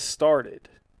since this started,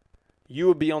 you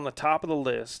would be on the top of the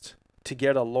list to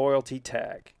get a loyalty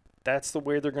tag. That's the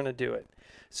way they're going to do it.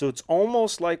 So it's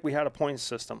almost like we had a point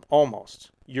system.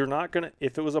 Almost. You're not going to,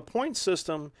 if it was a point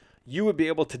system, you would be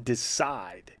able to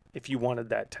decide if you wanted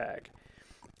that tag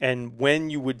and when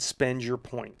you would spend your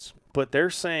points. But they're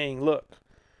saying, look,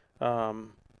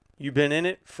 you've been in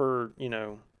it for,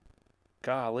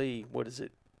 golly, what is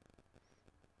it?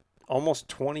 Almost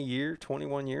 20 years,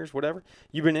 21 years, whatever.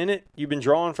 You've been in it. You've been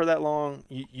drawing for that long.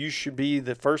 You should be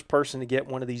the first person to get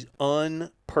one of these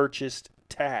unpurchased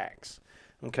tags.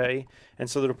 Okay, and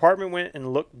so the department went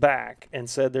and looked back and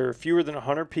said there are fewer than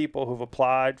 100 people who've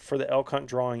applied for the elk hunt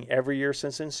drawing every year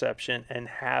since inception and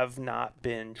have not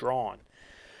been drawn.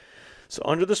 So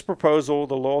under this proposal,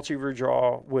 the loyalty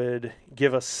redraw would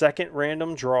give a second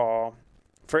random draw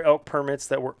for elk permits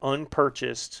that were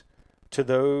unpurchased to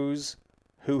those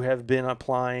who have been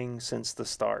applying since the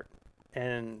start,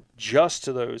 and just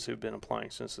to those who've been applying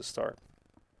since the start.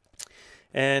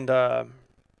 And,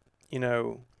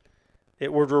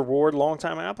 it would reward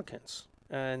longtime applicants,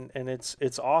 and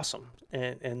it's awesome.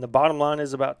 And the bottom line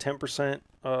is about 10%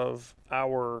 of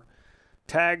our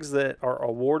tags that are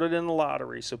awarded in the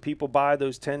lottery. So people buy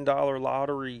those $10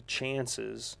 lottery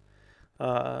chances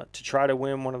to try to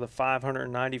win one of the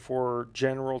 594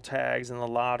 general tags in the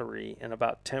lottery, and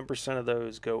about 10% of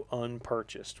those go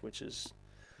unpurchased, which is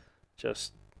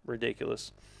just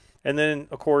ridiculous. And then,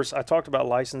 of course, I talked about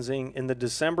licensing. In the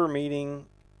December meeting,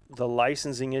 the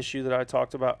licensing issue that I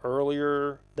talked about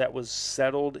earlier that was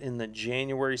settled in the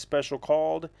January special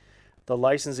called, the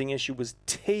licensing issue was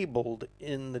tabled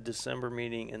in the December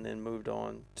meeting and then moved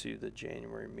on to the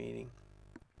January meeting.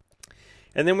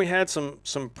 And then we had some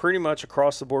pretty much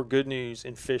across the board good news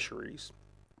in fisheries.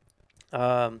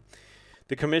 The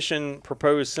commission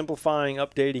proposed simplifying,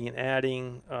 updating, and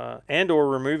adding and or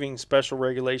removing special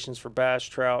regulations for bass,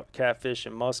 trout, catfish,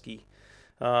 and muskie.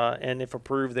 And if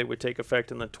approved, they would take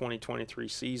effect in the 2023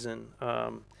 season.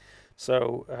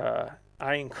 So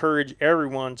I encourage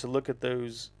everyone to look at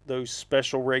those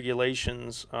special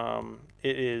regulations.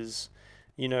 It is,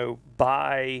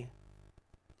 by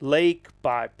lake,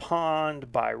 by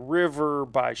pond, by river,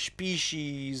 by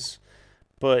species.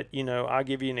 But, I'll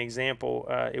give you an example.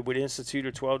 It would institute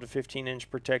a 12 to 15 inch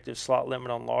protective slot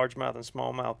limit on largemouth and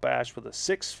smallmouth bass with a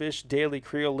 6 fish daily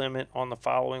creel limit on the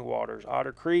following waters: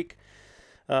 Otter Creek,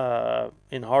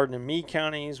 in Hardin and Meade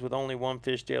counties, with only 1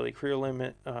 fish daily creel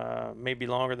limit, may be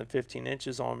longer than 15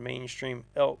 inches. On mainstream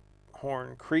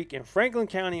Elkhorn Creek in Franklin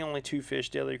County, only 2 fish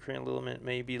daily creel limit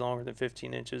may be longer than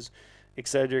 15 inches,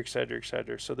 etc., etc.,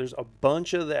 etc. So there's a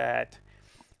bunch of that,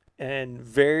 and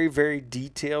very, very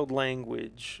detailed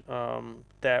language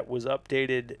that was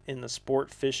updated in the sport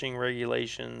fishing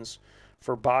regulations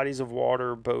for bodies of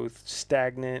water, both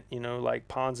stagnant, like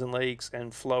ponds and lakes,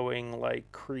 and flowing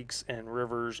like creeks and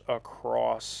rivers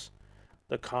across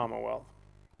the Commonwealth.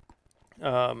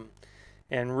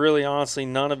 And really, honestly,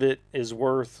 none of it is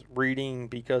worth reading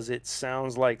because it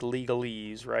sounds like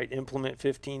legalese, right? Implement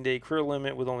 15-day creel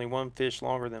limit with only 1 fish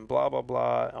longer than blah, blah,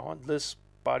 blah on this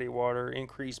body of water.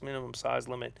 Increase minimum size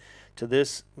limit to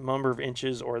this number of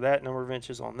inches or that number of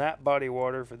inches on that body of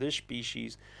water for this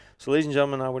species. So, ladies and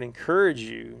gentlemen, I would encourage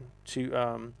you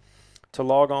to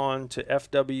log on to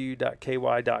fw.ky.gov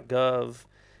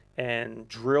and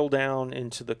drill down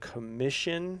into the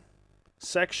commission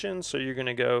section. So you're going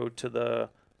to go to the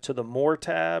More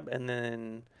tab and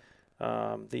then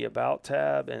the About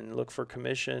tab and look for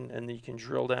commission, and then you can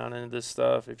drill down into this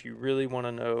stuff if you really want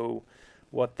to know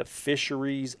what the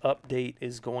fisheries update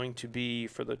is going to be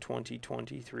for the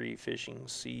 2023 fishing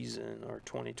season or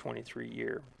 2023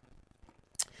 year.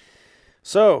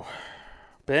 So,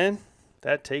 Ben,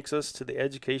 that takes us to the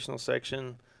educational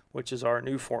section, which is our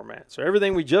new format. So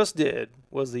everything we just did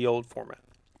was the old format.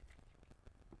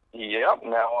 Yep.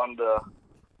 Now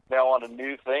on to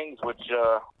new things, which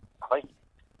I think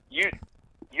you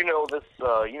know this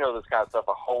kind of stuff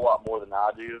a whole lot more than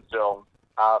I do. So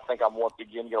I think I'm once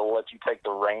again going to let you take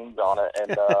the reins on it,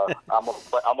 and I'm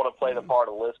gonna play the part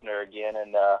of listener again,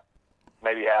 and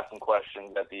maybe ask some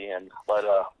questions at the end, but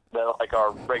like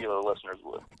our regular listeners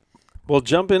would. Well,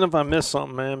 jump in if I miss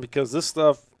something, man, because this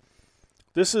stuff,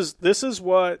 this is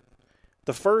what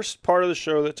the first part of the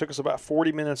show that took us about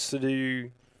 40 minutes to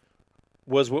do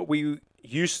was what we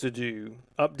used to do,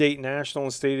 update national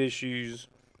and state issues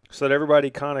so that everybody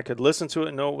kind of could listen to it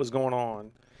and know what was going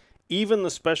on. even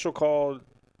the special called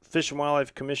Fish and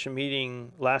Wildlife Commission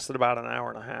meeting lasted about an hour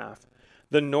and a half.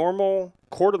 The normal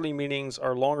quarterly meetings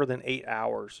are longer than 8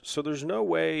 hours. So there's no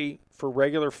way for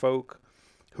regular folk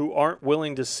who aren't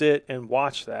willing to sit and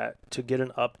watch that to get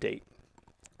an update.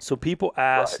 So people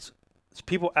asked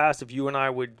if you and I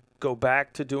would go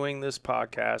back to doing this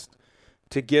podcast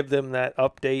to give them that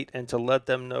update and to let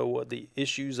them know what the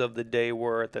issues of the day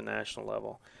were at the national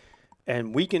level.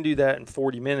 And we can do that in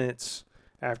 40 minutes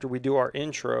after we do our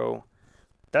intro.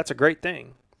 That's a great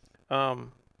thing.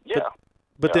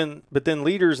 But then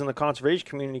leaders in the conservation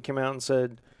community came out and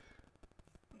said,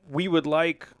 we would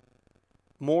like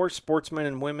more sportsmen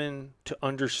and women to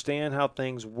understand how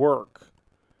things work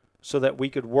so that we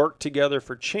could work together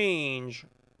for change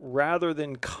rather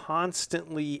than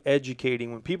constantly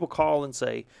educating. When people call and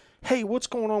say, hey, what's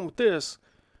going on with this?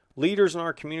 Leaders in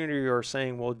our community are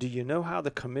saying, well, do you know how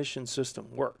the commission system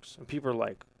works? And people are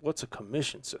like, what's a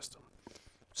commission system?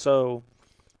 So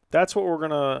that's what we're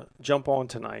going to jump on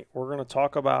tonight. We're going to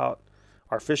talk about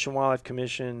our Fish and Wildlife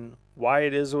Commission, why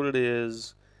it is what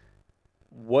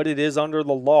it is under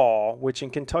the law, which in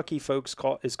Kentucky folks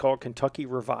is called Kentucky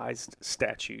Revised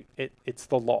Statute. It's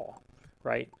the law,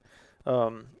 right?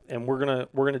 And we're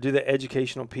gonna do the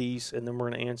educational piece, and then we're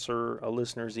gonna answer a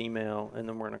listener's email, and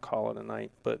then we're gonna call it a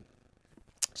night. But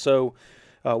so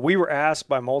we were asked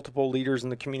by multiple leaders in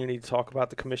the community to talk about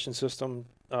the commission system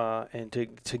and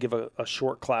to give a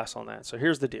short class on that. So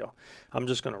here's the deal. I'm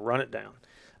just gonna run it down.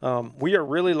 We are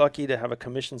really lucky to have a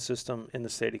commission system in the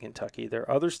state of Kentucky. There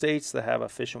are other states that have a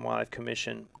Fish and Wildlife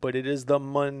Commission, but it is the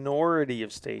minority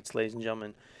of states, ladies and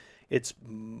gentlemen.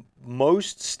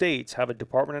 Most states have a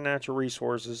Department of Natural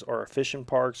Resources or a Fish and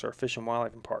Parks or a Fish and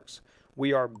Wildlife and Parks.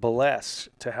 We are blessed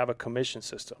to have a commission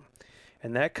system.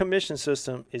 And that commission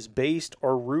system is based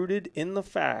or rooted in the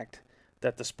fact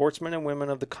that the sportsmen and women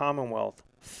of the Commonwealth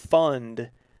fund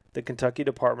the Kentucky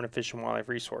Department of Fish and Wildlife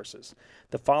Resources.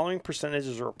 The following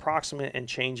percentages are approximate and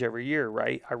change every year,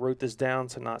 right? I wrote this down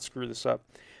to not screw this up.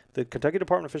 The Kentucky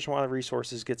Department of Fish and Wildlife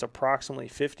Resources gets approximately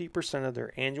 50% of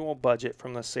their annual budget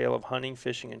from the sale of hunting,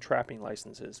 fishing, and trapping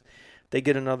licenses. They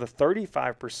get another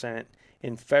 35%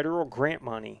 in federal grant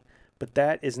money, but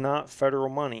that is not federal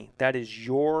money. That is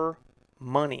your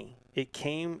money. It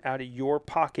came out of your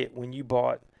pocket when you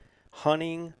bought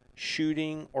hunting,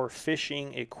 shooting, or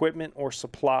fishing equipment or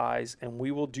supplies, and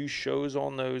we will do shows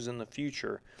on those in the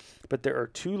future. But there are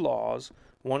two laws.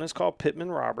 One is called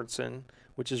Pittman-Robertson,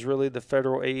 which is really the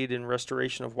Federal Aid and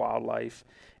Restoration of Wildlife,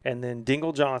 and then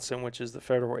Dingell-Johnson, which is the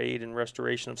Federal Aid and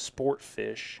Restoration of Sport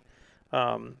Fish,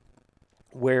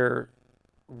 where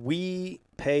we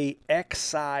pay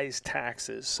excise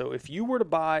taxes. So if you were to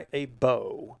buy a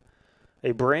bow,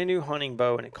 a brand new hunting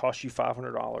bow, and it costs you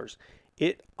 $500,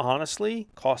 it honestly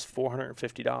costs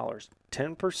 $450.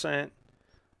 10%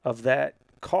 of that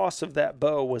cost of that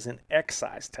bow was an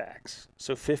excise tax.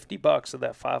 So $50 of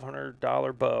that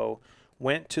 $500 bow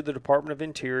went to the Department of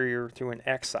Interior through an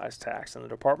excise tax, and the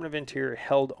Department of Interior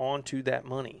held on to that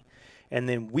money. And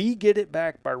then we get it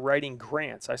back by writing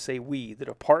grants. I say we. The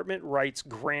department writes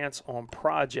grants on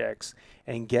projects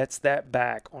and gets that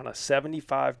back on a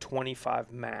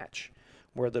 75-25 match,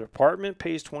 where the department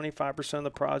pays 25% of the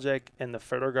project and the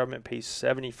federal government pays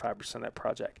 75% of that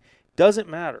project. Doesn't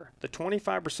matter. The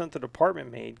 25% the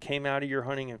department made came out of your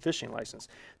hunting and fishing license.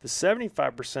 The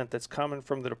 75% that's coming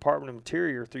from the Department of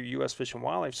Interior through U.S. Fish and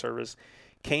Wildlife Service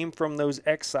came from those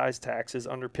excise taxes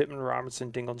under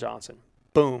Pittman-Robertson, Dingell-Johnson.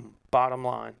 Boom, bottom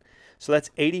line. So that's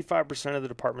 85% of the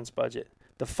department's budget.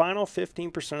 The final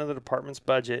 15% of the department's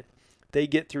budget, they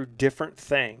get through different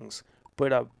things,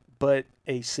 but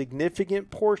a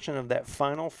significant portion of that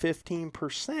final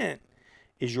 15%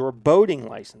 is your boating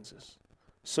licenses.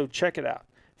 So check it out.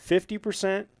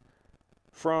 50%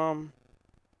 from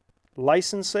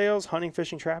license sales, hunting,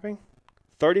 fishing, trapping.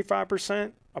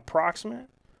 35% approximate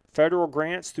federal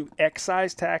grants through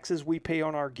excise taxes we pay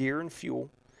on our gear and fuel.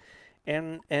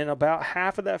 And about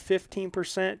half of that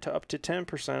 15% to up to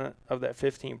 10% of that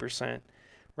 15%,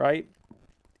 right,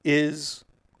 is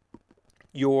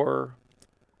your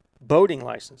boating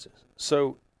licenses.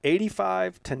 So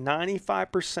 85 to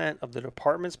 95% of the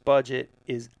department's budget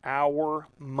is our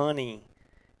money.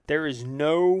 There is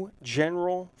no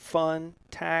general fund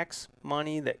tax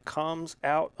money that comes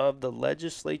out of the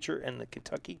legislature and the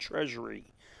Kentucky Treasury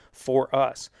for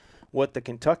us. What the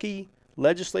Kentucky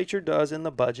legislature does in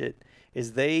the budget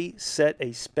is they set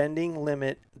a spending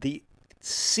limit, the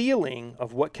ceiling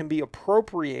of what can be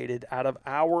appropriated out of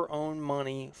our own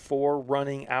money for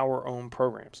running our own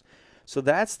programs. So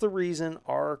that's the reason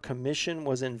our commission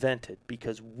was invented,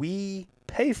 because we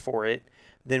pay for it,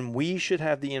 then we should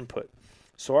have the input.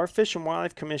 So our Fish and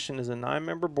Wildlife Commission is a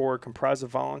 9-member board comprised of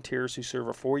volunteers who serve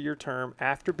a 4-year term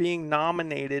after being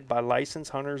nominated by licensed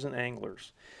hunters and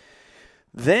anglers.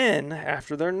 Then,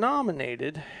 after they're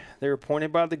nominated, they're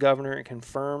appointed by the governor and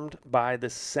confirmed by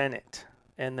the Senate.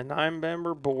 And the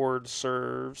 9-member board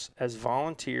serves as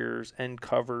volunteers and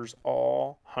covers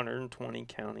all 120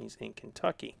 counties in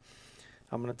Kentucky.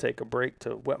 I'm going to take a break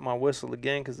to wet my whistle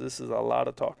again because this is a lot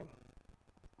of talking.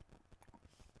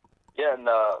 Yeah, and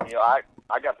I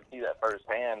got to see that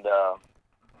firsthand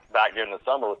back during the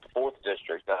summer with the 4th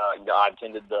District. I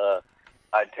attended the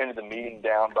meeting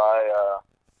down by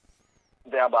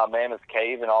Mammoth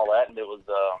Cave and all that, and it was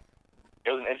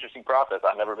an interesting process.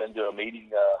 I've never been to a meeting,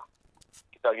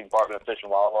 Kentucky Department of Fish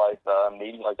and Wildlife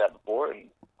meeting like that before, and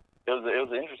it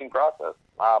was an interesting process.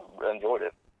 I enjoyed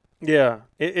it. Yeah,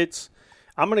 it's.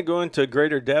 I'm going to go into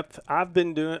greater depth. I've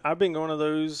been going to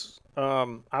those.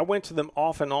 I went to them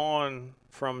off and on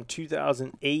from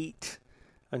 2008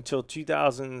 until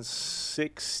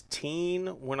 2016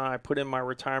 when I put in my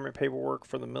retirement paperwork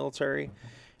for the military.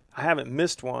 I haven't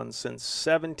missed one since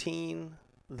 17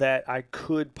 that I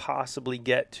could possibly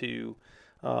get to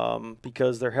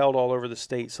because they're held all over the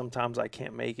state. Sometimes I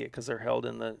can't make it because they're held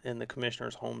in the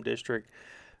commissioner's home district.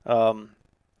 But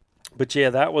yeah,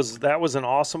 that was an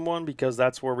awesome one because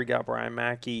that's where we got Brian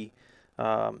Mackey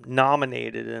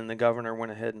nominated, and the governor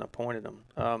went ahead and appointed him.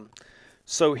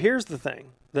 So here's the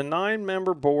thing. The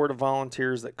 9-member board of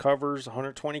volunteers that covers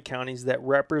 120 counties that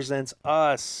represents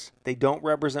us. They don't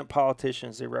represent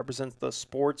politicians. They represent the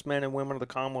sportsmen and women of the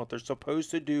Commonwealth. They're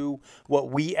supposed to do what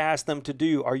we ask them to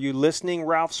do. Are you listening,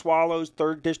 Ralph Swallows,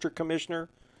 3rd District Commissioner?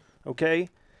 Okay?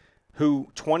 Who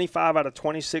 25 out of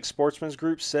 26 sportsmen's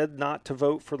groups said not to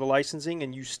vote for the licensing,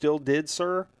 and you still did,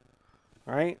 sir?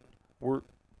 All right?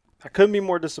 I couldn't be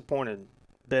more disappointed.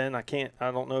 Ben, I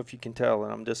don't know if you can tell,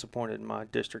 and I'm disappointed in my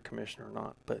district commissioner or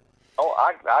not, but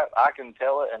I can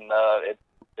tell it, and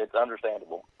it's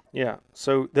understandable. Yeah.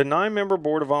 So the 9-member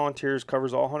board of volunteers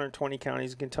covers all 120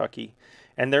 counties in Kentucky,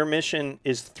 and their mission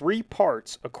is 3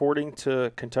 parts according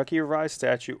to Kentucky Revised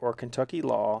Statute or Kentucky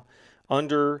law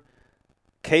under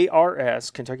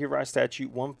KRS, Kentucky Revised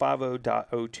Statute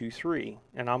 150.023,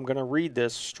 and I'm going to read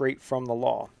this straight from the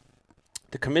law.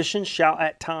 The commission shall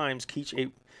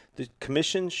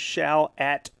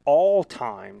at all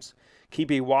times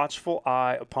keep a watchful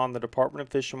eye upon the Department of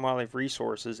Fish and Wildlife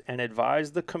Resources and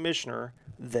advise the commissioner,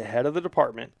 the head of the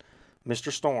department, Mr.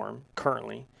 Storm,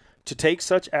 currently, to take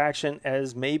such action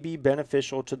as may be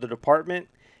beneficial to the department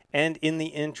and in the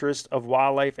interest of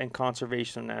wildlife and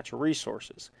conservation of natural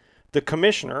resources. The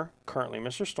commissioner, currently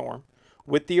Mr. Storm,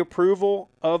 with the approval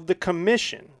of the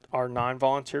commission, our 9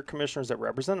 volunteer commissioners that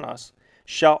represent us,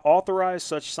 shall authorize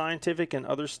such scientific and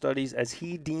other studies as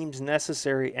he deems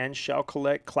necessary and shall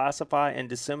collect, classify, and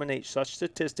disseminate such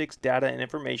statistics, data, and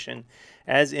information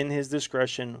as in his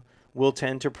discretion will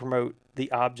tend to promote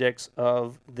the objects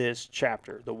of this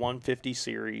chapter, the 150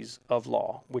 series of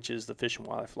law, which is the Fish and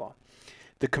Wildlife Law.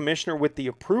 The commissioner, with the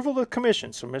approval of the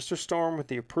commission, so Mr. Storm, with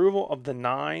the approval of the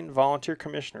 9 volunteer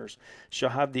commissioners,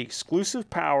 shall have the exclusive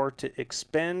power to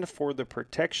expend for the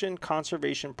protection,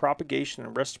 conservation, propagation,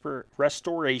 and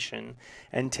restoration,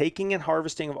 and taking and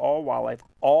harvesting of all wildlife,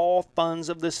 all funds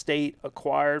of the state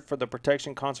acquired for the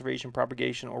protection, conservation,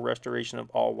 propagation, or restoration of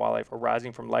all wildlife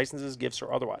arising from licenses, gifts,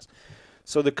 or otherwise.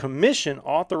 So the commission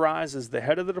authorizes the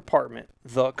head of the department,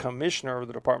 the commissioner of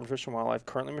the Department of Fish and Wildlife,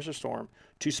 currently Mr. Storm,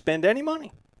 to spend any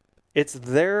money. It's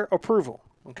their approval,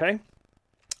 okay?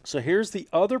 So here's the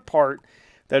other part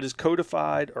that is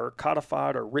codified or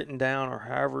written down or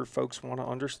however folks want to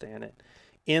understand it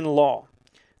in law.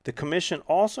 The commission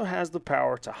also has the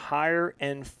power to hire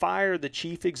and fire the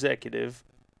chief executive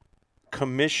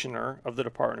commissioner of the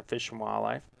Department of Fish and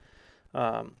Wildlife,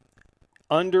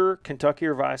 under Kentucky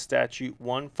Revised Statute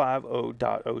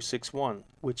 150.061,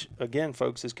 which, again,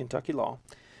 folks, is Kentucky law.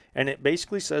 And it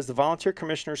basically says the volunteer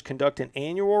commissioners conduct an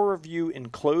annual review in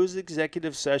closed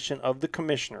executive session of the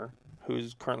commissioner, who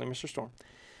is currently Mr. Storm.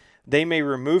 They may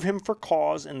remove him for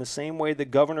cause in the same way the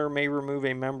governor may remove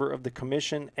a member of the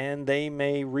commission, and they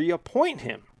may reappoint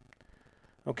him.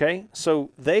 Okay?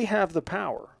 So they have the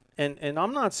power. And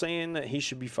I'm not saying that he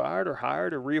should be fired or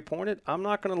hired or reappointed. I'm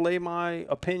not going to lay my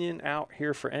opinion out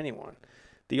here for anyone.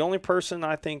 The only person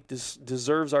I think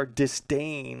deserves our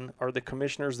disdain are the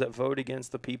commissioners that vote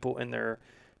against the people in their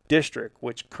district,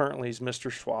 which currently is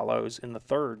Mr. Swallows in the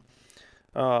 3rd.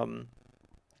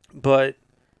 But,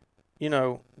 you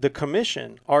know, the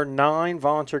commission, our 9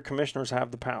 volunteer commissioners have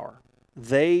the power.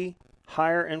 They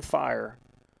hire and fire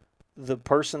the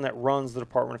person that runs the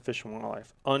Department of Fish and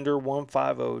Wildlife under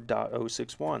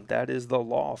 150.061. That is the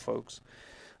law, folks.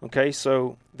 Okay,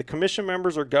 so the commission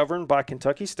members are governed by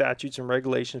Kentucky statutes and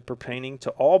regulations pertaining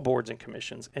to all boards and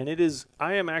commissions. And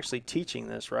I am actually teaching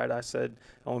this, right? I said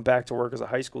I went back to work as a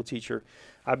high school teacher.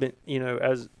 I've been,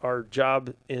 as our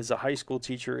job as a high school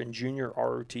teacher in junior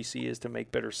ROTC is to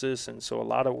make better citizens. So a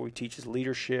lot of what we teach is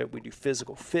leadership. We do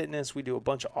physical fitness. We do a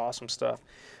bunch of awesome stuff.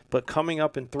 But coming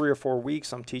up in 3 or 4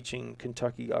 weeks, I'm teaching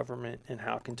Kentucky government and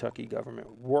how Kentucky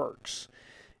government works.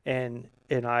 And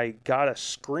I got a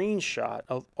screenshot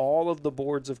of all of the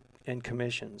boards and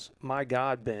commissions. My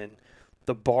God, Ben,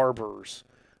 the barbers,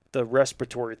 the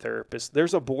respiratory therapists,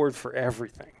 there's a board for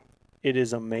everything. It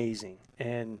is amazing.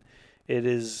 And it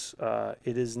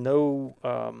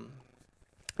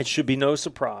should be no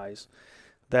surprise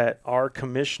that our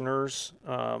commissioners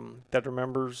that are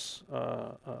members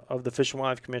of the Fish and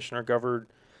Wildlife Commission are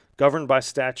governed by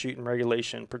statute and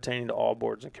regulation pertaining to all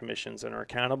boards and commissions and are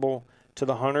accountable to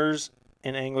the hunters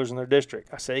and anglers in their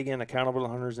district. I say again, accountable to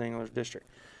the hunters and anglers district.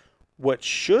 What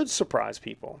should surprise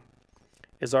people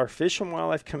is our Fish and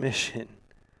Wildlife Commission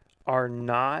are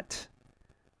not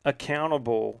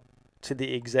accountable to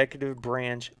the executive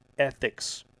branch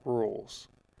ethics rules.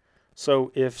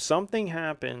 So if something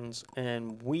happens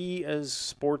and we as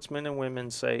sportsmen and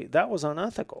women say that was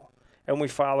unethical and we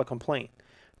file a complaint,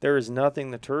 there is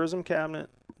nothing the tourism cabinet,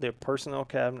 the personnel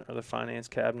cabinet, or the finance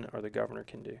cabinet, or the governor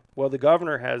can do. Well, the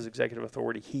governor has executive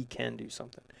authority. He can do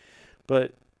something.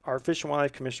 But our Fish and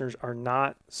Wildlife commissioners are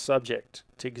not subject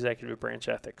to executive branch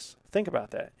ethics. Think about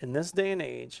that. In this day and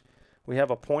age, we have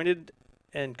appointed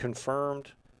and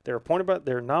confirmed.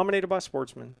 They're nominated by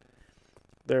sportsmen.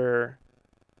 They're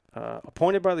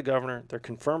appointed by the governor. They're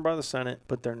confirmed by the Senate,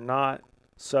 but they're not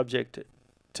subject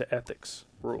to ethics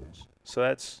rules. So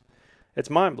it's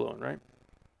mind-blowing, right?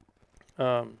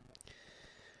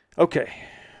 Okay,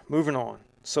 moving on.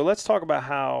 So let's talk about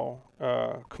how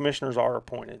commissioners are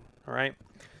appointed, all right?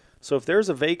 So if there's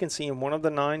a vacancy in one of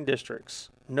the 9 districts,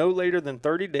 no later than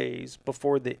 30 days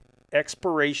before the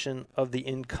expiration of the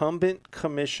incumbent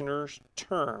commissioner's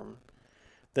term,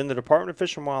 then the Department of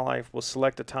Fish and Wildlife will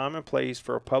select a time and place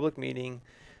for a public meeting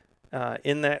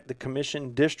in that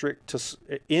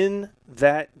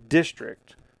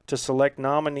district to select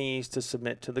nominees to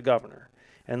submit to the governor.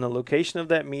 And the location of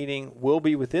that meeting will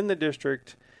be within the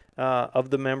district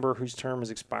of the member whose term is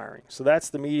expiring. So that's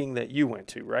the meeting that you went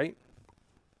to, right?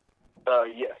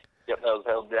 Yes. Yep, that was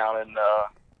held down in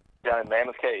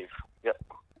Mammoth Cave. Yep.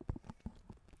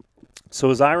 So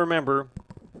as I remember,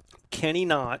 Kenny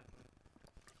Knott,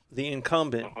 the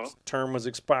incumbent, term was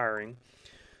expiring.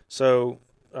 So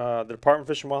the Department of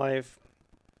Fish and Wildlife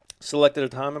selected a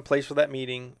time and place for that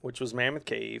meeting, which was Mammoth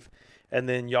Cave, and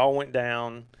then y'all went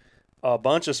down. A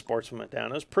bunch of sportsmen went down.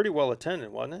 It was pretty well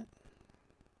attended, wasn't it?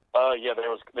 Yeah,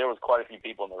 there was quite a few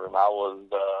people in the room. I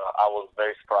was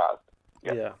very surprised.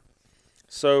 Yep. Yeah.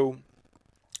 So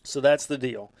that's the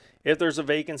deal. If there's a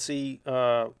vacancy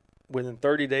within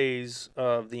 30 days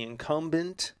of the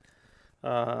incumbent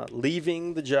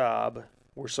leaving the job,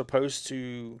 we're supposed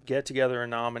to get together and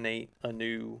nominate a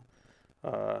new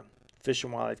Fish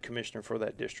and Wildlife Commissioner for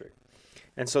that district.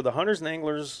 And so the hunters and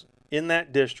anglers in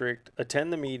that district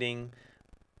attend the meeting,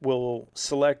 will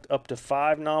select up to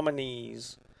 5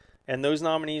 nominees, and those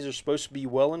nominees are supposed to be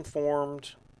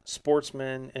well-informed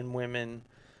sportsmen and women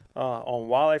on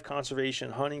wildlife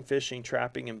conservation, hunting, fishing,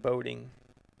 trapping, and boating.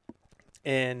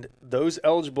 And those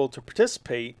eligible to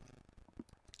participate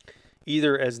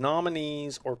either as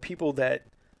nominees or people that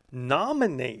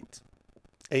nominate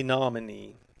a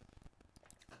nominee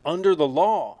under the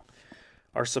law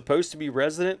are supposed to be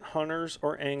resident hunters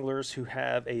or anglers who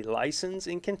have a license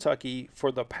in Kentucky for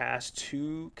the past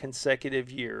 2 consecutive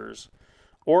years,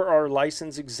 or are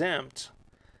license exempt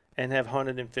and have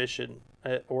hunted and fished,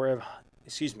 or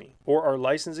are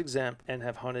license exempt and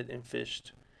have hunted and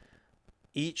fished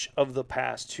each of the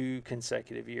past 2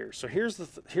 consecutive years. So here's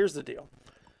the deal.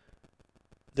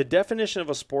 The definition of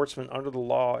a sportsman under the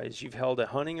law is you've held a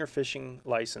hunting or fishing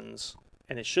license,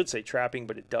 and it should say trapping,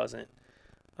 but it doesn't,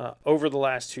 over the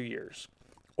last 2 years.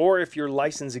 Or if you're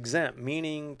license exempt,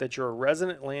 meaning that you're a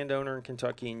resident landowner in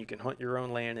Kentucky and you can hunt your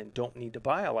own land and don't need to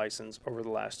buy a license over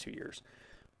the last 2 years.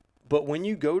 But when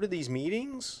you go to these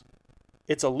meetings,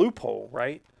 it's a loophole,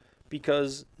 right?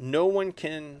 Because no one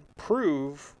can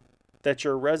prove that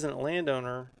you're a resident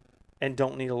landowner and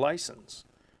don't need a license.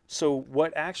 So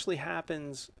what actually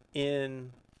happens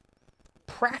in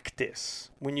practice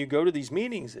when you go to these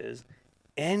meetings is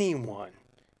anyone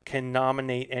can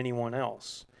nominate anyone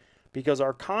else, because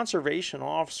our conservation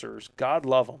officers, God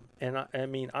love them, and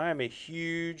I am a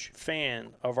huge fan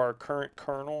of our current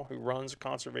colonel who runs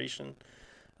conservation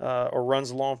or runs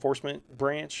the law enforcement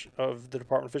branch of the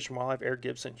Department of Fish and Wildlife, Eric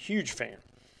Gibson, huge fan.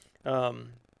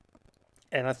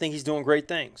 And I think he's doing great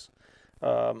things.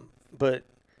 But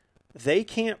they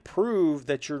can't prove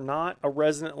that you're not a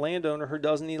resident landowner who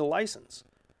doesn't need a license.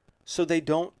 So they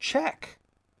don't check,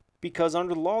 because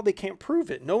under the law, they can't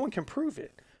prove it. No one can prove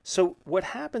it. So what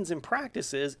happens in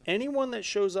practice is anyone that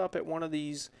shows up at one of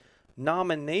these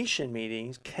nomination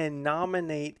meetings can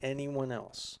nominate anyone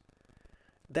else.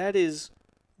 That is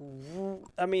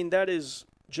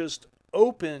just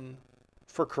open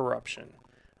for corruption.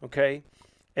 Okay?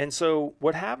 And so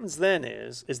what happens then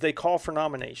is they call for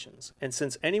nominations. And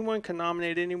since anyone can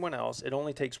nominate anyone else, it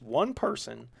only takes one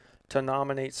person to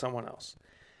nominate someone else.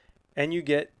 And you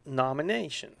get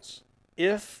nominations.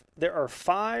 If there are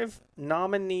 5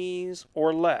 nominees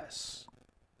or less,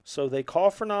 so they call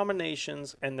for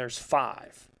nominations and there's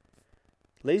 5.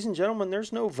 Ladies and gentlemen,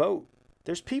 there's no vote.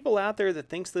 There's people out there that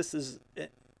thinks this is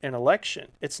an election.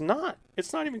 It's not.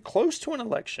 It's not even close to an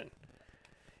election.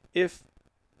 If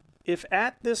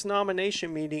at this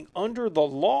nomination meeting under the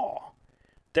law,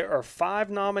 there are 5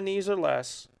 nominees or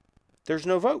less, there's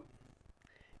no vote.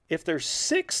 If there's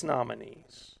 6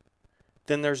 nominees,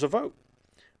 then there's a vote.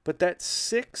 But that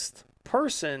 6th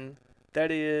person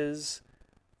that is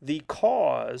the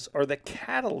cause or the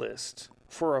catalyst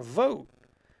for a vote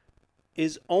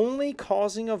is only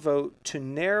causing a vote to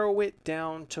narrow it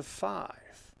down to 5,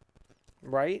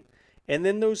 right? And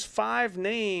then those 5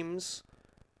 names,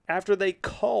 after they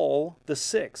cull the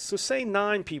 6, so say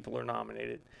 9 people are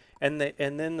nominated, and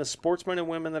then the sportsmen and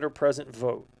women that are present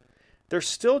vote. They're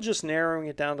still just narrowing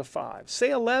it down to 5.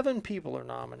 Say 11 people are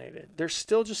nominated. They're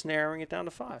still just narrowing it down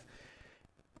to 5.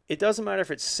 It doesn't matter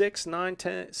if it's 6, 9,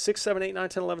 10, 6, 7, 8, 9,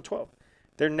 10, 11, 12.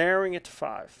 They're narrowing it to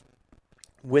 5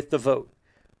 with the vote.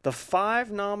 The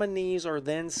 5 nominees are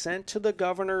then sent to the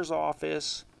governor's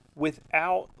office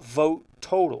without vote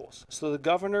totals. So the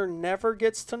governor never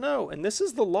gets to know. And this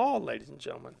is the law, ladies and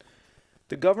gentlemen.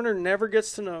 The governor never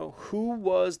gets to know who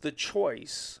was the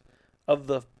choice of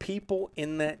the people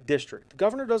in that district. The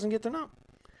governor doesn't get to know.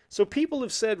 So people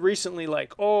have said recently,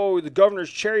 like, oh, the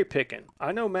governor's cherry picking.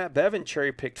 I know Matt Bevin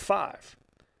cherry picked 5,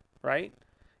 right?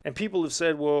 And people have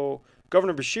said, well,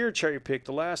 Governor Beshear cherry picked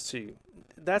the last 2.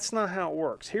 That's not how it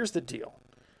works. Here's the deal.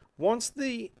 Once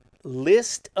the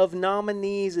list of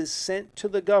nominees is sent to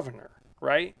the governor,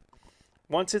 right?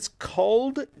 Once it's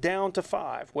culled down to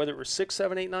 5, whether it was 6,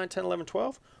 7, 8, 9, 10, 11,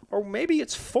 12, or maybe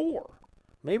it's 4.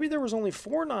 Maybe there was only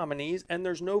 4 nominees and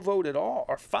there's no vote at all,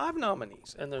 or 5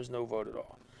 nominees and there's no vote at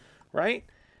all, right?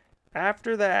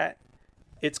 After that,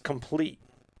 it's complete.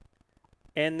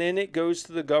 And then it goes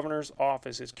to the governor's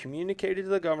office. It's communicated to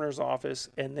the governor's office,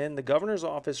 and then the governor's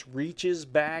office reaches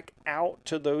back out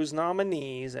to those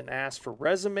nominees and asks for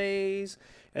resumes,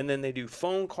 and then they do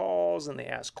phone calls and they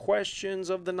ask questions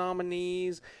of the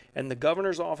nominees, and the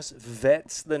governor's office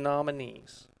vets the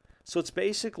nominees. So it's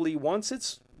basically once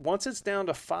it's down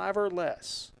to 5 or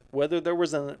less, whether there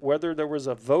was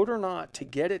a vote or not to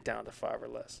get it down to 5 or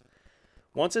less.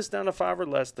 Once it's down to 5 or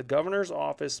less, the governor's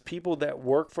office, people that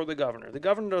work for the governor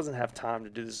doesn't have time to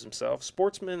do this himself.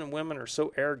 Sportsmen and women are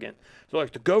so arrogant. They're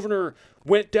like, the governor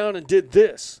went down and did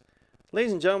this.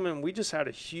 Ladies and gentlemen, we just had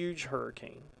a huge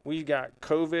hurricane. We've got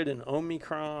COVID and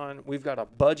Omicron. We've got a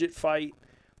budget fight.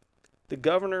 The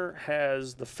governor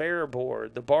has the fair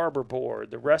board, the barber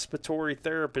board, the respiratory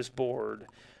therapist board,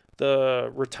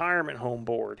 the retirement home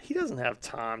board. He doesn't have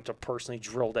time to personally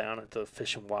drill down at the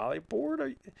Fish and Wildlife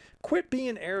Board. Quit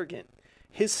being arrogant.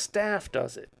 His staff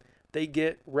does it. They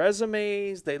get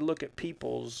resumes. They look at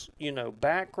people's,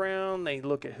 background. They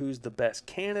look at who's the best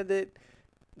candidate.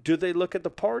 Do they look at the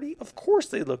party? Of course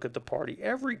they look at the party.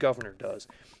 Every governor does.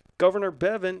 Governor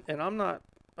Bevin, and I'm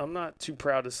not too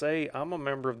proud to say I'm a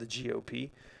member of the GOP.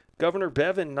 Governor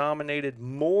Bevin nominated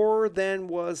more than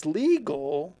was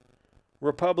legal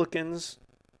Republicans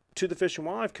to the Fish and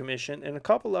Wildlife Commission, and a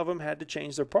couple of them had to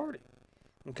change their party.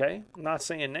 Okay? I'm not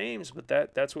saying names, but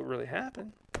that's what really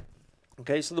happened.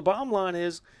 Okay, so the bottom line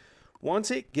is,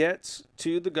 once it gets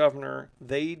to the governor,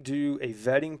 they do a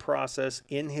vetting process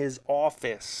in his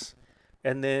office,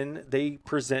 and then they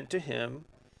present to him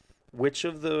which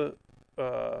of the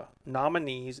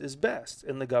nominees is best,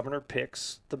 and the governor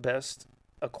picks the best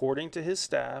according to his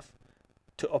staff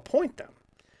to appoint them.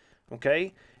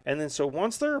 Okay? And then so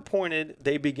once they're appointed,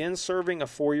 they begin serving a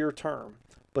 4-year term,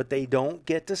 but they don't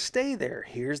get to stay there.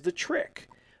 Here's the trick.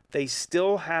 They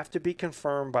still have to be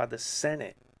confirmed by the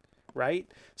Senate, right?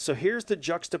 So here's the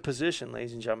juxtaposition,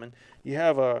 ladies and gentlemen. You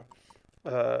have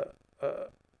a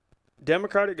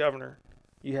Democratic governor.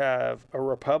 You have a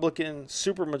Republican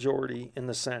supermajority in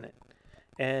the Senate.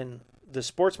 And the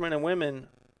sportsmen and women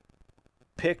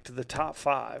picked the top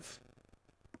 5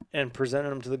 and presented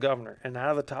them to the governor. And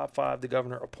out of the top 5, the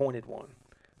governor appointed one.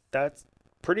 That's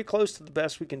pretty close to the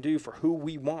best we can do for who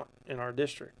we want in our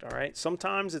district. All right.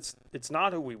 Sometimes it's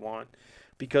not who we want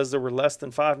because there were less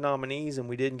than 5 nominees and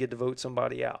we didn't get to vote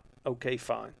somebody out. Okay,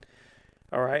 fine.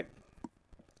 All right.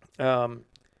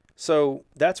 So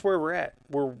that's where we're at.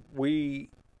 We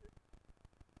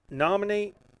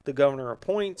nominate, the governor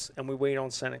appoints, and we wait on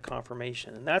Senate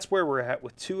confirmation. And that's where we're at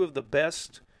with 2 of the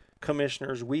best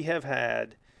commissioners we have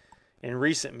had in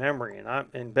recent memory.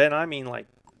 And Ben, I mean like,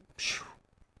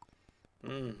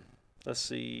 let's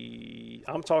see,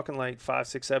 I'm talking like 5,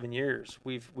 6, 7 years.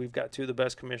 We've got 2 of the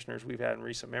best commissioners we've had in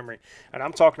recent memory. And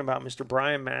I'm talking about Mr.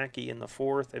 Brian Mackey in the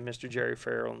 4th and Mr. Jerry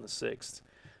Farrell in the 6th.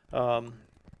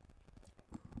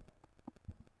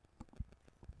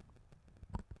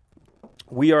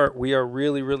 We are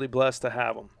really, really blessed to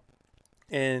have them.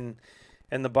 And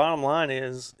the bottom line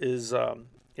is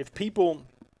if people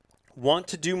want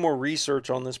to do more research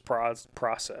on this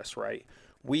process, right,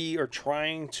 we are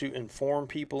trying to inform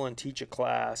people and teach a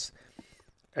class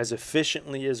as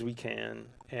efficiently as we can.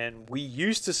 And we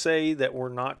used to say that we're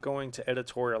not going to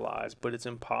editorialize, but it's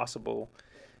impossible.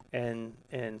 And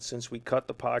since we cut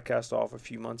the podcast off a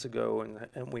few months ago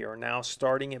and we are now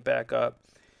starting it back up,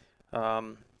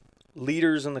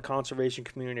 leaders in the conservation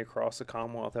community across the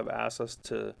Commonwealth have asked us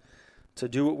to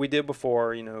do what we did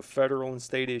before, federal and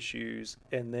state issues,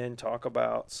 and then talk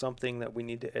about something that we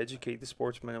need to educate the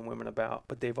sportsmen and women about.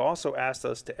 But they've also asked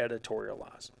us to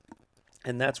editorialize.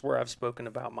 And that's where I've spoken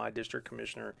about my district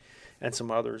commissioner and some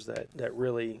others that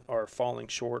really are falling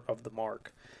short of the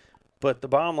mark. But the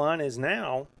bottom line is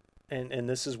now, and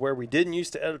this is where we didn't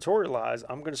used to editorialize,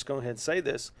 I'm going to just go ahead and say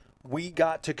this, we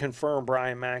got to confirm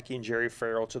Brian Mackey and Jerry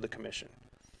Farrell to the commission.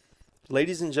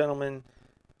 Ladies and gentlemen,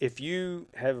 if you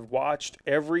have watched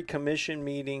every commission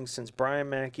meeting since Brian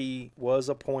Mackey was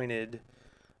appointed,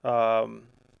 that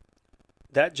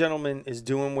gentleman is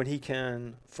doing what he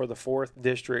can for the 4th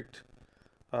district.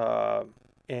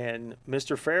 And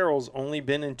Mr. Farrell's only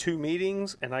been in 2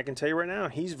 meetings, and I can tell you right now,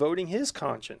 he's voting his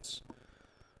conscience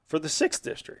for the 6th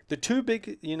district. The 2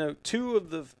 big, 2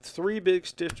 of the 3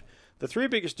 biggest districts. The 3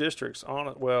 biggest districts on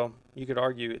it, well, you could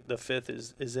argue the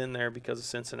 5th is in there because of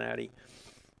Cincinnati.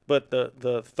 But the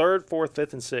 3rd, 4th,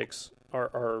 5th, and 6th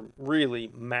are really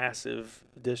massive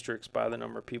districts by the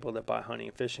number of people that buy hunting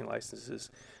and fishing licenses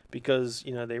because,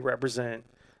 they represent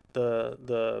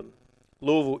the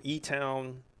Louisville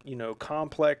E-Town,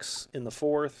 complex in the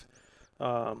 4th,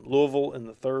 Louisville in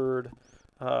the 3rd,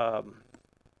 I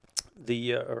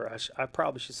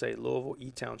probably should say Louisville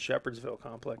E-Town Shepherdsville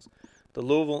complex. The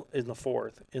Louisville in the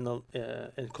 4th,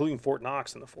 including Fort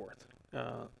Knox in the 4th.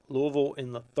 Louisville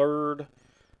in the 3rd,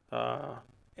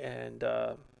 and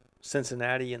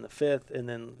Cincinnati in the 5th, and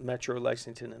then Metro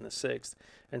Lexington in the 6th.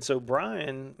 And so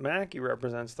Brian Mackey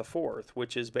represents the 4th,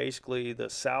 which is basically the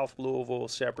South Louisville,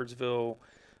 Shepherdsville,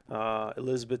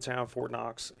 Elizabethtown, Fort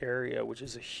Knox area, which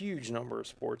is a huge number of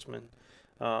sportsmen.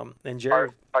 And Jerry,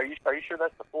 are you sure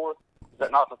that's the 4th? Is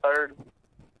that not the 3rd?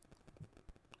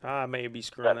 I may be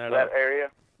screwing that up. That area?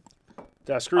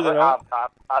 Did I screw that up?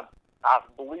 I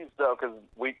believe so because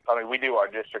we do our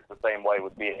district the same way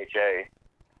with BHA,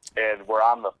 and where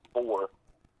I'm the 4th.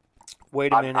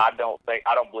 Wait a minute. I don't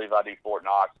believe I do Fort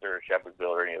Knox or Shepherdsville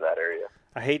or any of that area.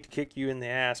 I hate to kick you in the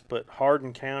ass, but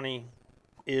Hardin County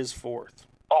is 4th.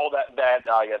 Oh, that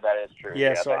is true.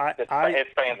 Yeah, so it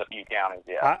spans a few counties.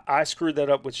 Yeah, I screwed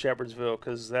that up with Shepherdsville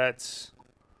because that's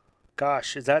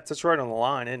right on the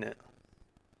line, isn't it?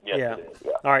 Yes, yeah. It is,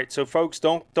 yeah. All right, so folks,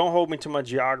 don't hold me to my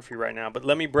geography right now, but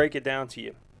let me break it down to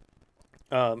you.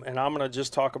 And I'm going to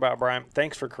just talk about Brian.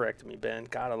 Thanks for correcting me, Ben.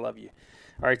 God, I love you.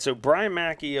 All right, so Brian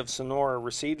Mackey of Sonora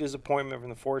received his appointment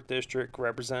from the 4th District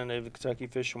Representative of the Kentucky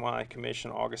Fish and Wildlife Commission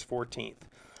August 14th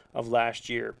of last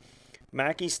year.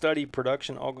 Mackey studied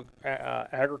production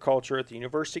agriculture at the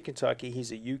University of Kentucky.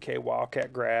 He's a UK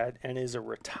Wildcat grad and is a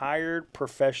retired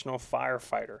professional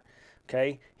firefighter.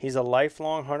 Okay, he's a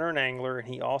lifelong hunter and angler, and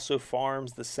he also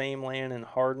farms the same land in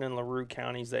Hardin and LaRue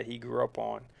counties that he grew up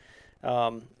on.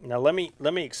 Now let me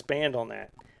expand on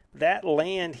that. That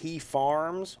land he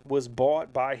farms was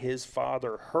bought by his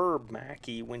father, Herb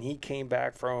Mackey, when he came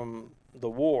back from the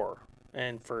war.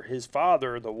 And for his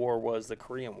father, the war was the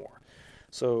Korean War.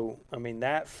 So,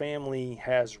 that family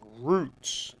has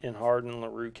roots in Hardin and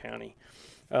LaRue County.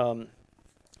 And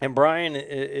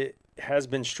Brian has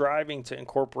been striving to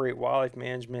incorporate wildlife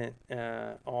management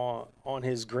on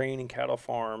his grain and cattle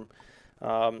farm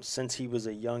since he was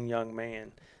a young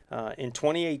man. In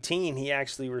 2018, he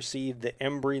actually received the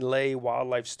Embry Lay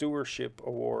Wildlife Stewardship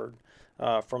Award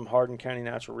from Hardin County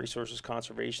Natural Resources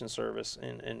Conservation Service.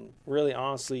 And really,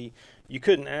 honestly, you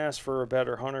couldn't ask for a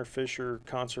better hunter, fisher,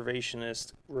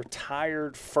 conservationist,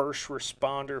 retired first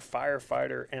responder,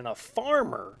 firefighter, and a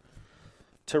farmer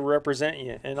to represent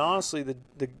you. And honestly,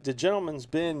 the gentleman's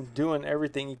been doing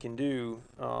everything he can do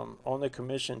on the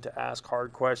commission to ask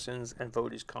hard questions and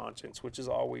vote his conscience, which is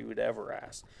all we would ever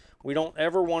ask. We don't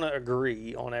ever want to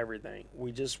agree on everything.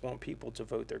 We just want people to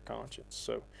vote their conscience.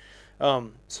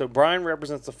 So Brian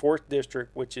represents the 4th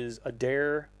District, which is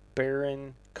Adair,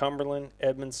 Barron, Cumberland,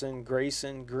 Edmondson,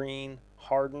 Grayson, Greene,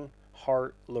 Hardin,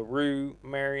 Hart, LaRue,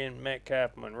 Marion,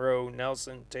 Metcalf, Monroe,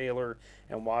 Nelson, Taylor,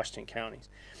 and Washington counties.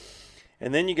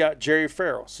 And then you got Jerry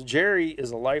Farrell. So Jerry is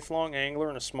a lifelong angler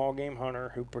and a small game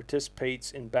hunter who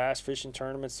participates in bass fishing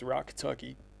tournaments throughout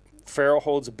Kentucky. Farrell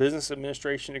holds a business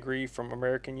administration degree from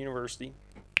American University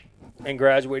and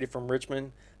graduated from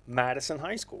Richmond Madison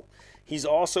High School. He's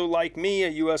also, like me, a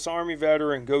U.S. Army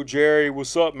veteran. Go Jerry,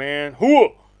 what's up, man?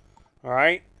 Hooah! All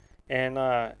right.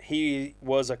 And he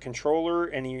was a controller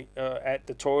and he at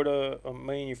the Toyota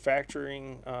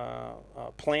manufacturing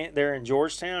plant there in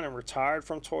Georgetown, and retired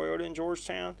from Toyota in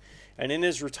Georgetown. And in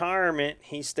his retirement,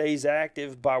 he stays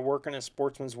active by working at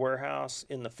Sportsman's Warehouse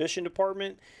in the fishing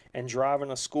department and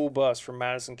driving a school bus for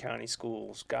Madison County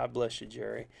schools. God bless you,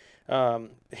 Jerry.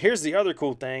 Here's the other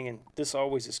cool thing, and this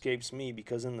always escapes me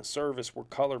because in the service we're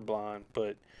colorblind,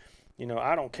 but you know,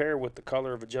 I don't care what the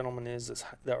color of a gentleman is,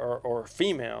 or a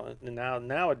female.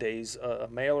 Nowadays, a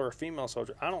male or a female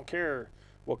soldier, I don't care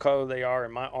what color they are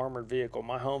in my armored vehicle,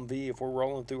 my Humvee. If we're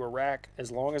rolling through Iraq,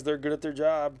 as long as they're good at their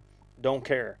job, don't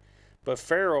care. But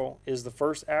Farrell is the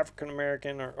first African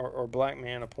American or black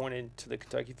man appointed to the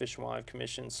Kentucky Fish and Wildlife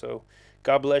Commission. So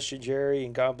God bless you, Jerry,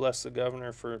 and God bless the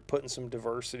governor for putting some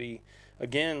diversity.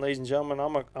 Again, ladies and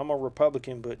gentlemen, I'm a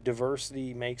Republican, but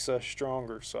diversity makes us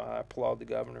stronger. So I applaud the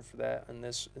governor for that in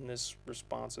this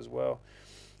response as well.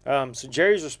 So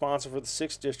Jerry's responsible for the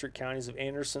 6th District counties of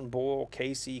Anderson, Boyle,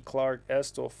 Casey, Clark,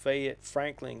 Estill, Fayette,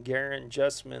 Franklin, Guerin,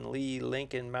 Jessamine, Lee,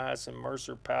 Lincoln, Madison,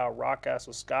 Mercer, Powell,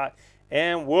 Rockcastle, Scott,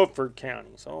 and Woodford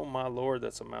counties. Oh, my Lord,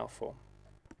 that's a mouthful.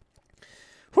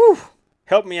 Whew.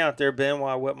 Help me out there, Ben,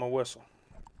 while I wet my whistle.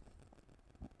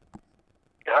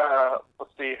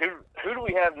 Let's see. Who do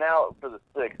we have now for the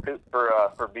 6th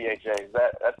for BHA?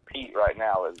 That's Pete right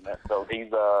now, isn't it? So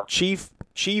he's Chief.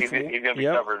 He's going to be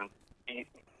covering Pete.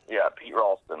 Yeah, Pete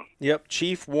Ralston. Yep,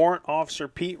 Chief Warrant Officer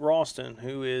Pete Ralston,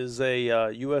 who is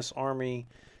a U.S. Army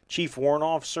Chief Warrant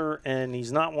Officer, and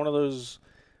he's not one of those.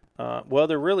 Well,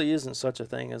 there really isn't such a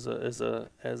thing as a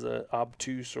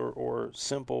obtuse or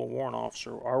simple warrant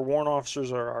officer. Our warrant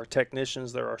officers are our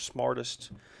technicians. They're our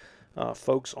smartest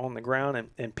folks on the ground,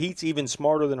 and Pete's even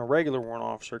smarter than a regular warrant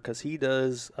officer because he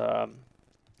does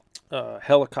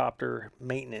helicopter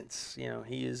maintenance. You know,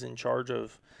 he is in charge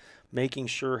of making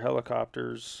sure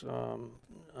helicopters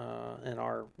and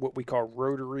our what we call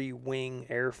rotary wing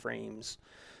airframes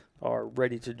are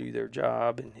ready to do their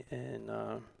job. And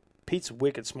Pete's a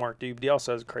wicked smart dude, but he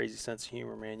also has a crazy sense of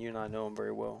humor, man. You and I know him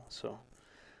very well. So.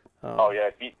 Oh yeah,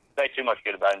 if you say too much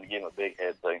good about him, you give him a big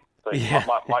head thing. So you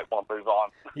might want to move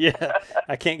on. Yeah,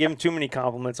 I can't give him too many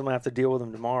compliments. I'm gonna have to deal with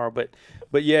him tomorrow. But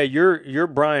yeah, you're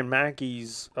Brian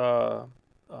Mackey's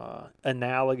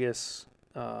analogous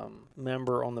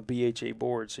member on the BHA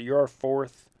board. So you're our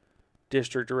 4th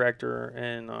district director,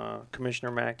 and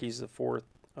Commissioner Mackey's the 4th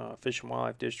Fish and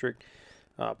Wildlife District.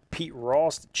 Pete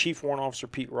Ralston, Chief Warrant Officer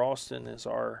Pete Ralston, is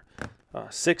our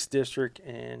 6th district,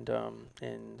 and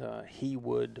he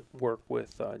would work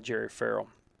with Jerry Farrell.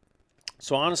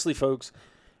 So honestly, folks,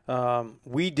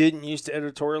 we didn't used to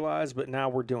editorialize, but now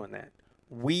we're doing that.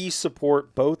 We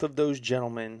support both of those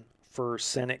gentlemen for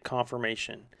Senate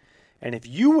confirmation. And if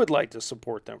you would like to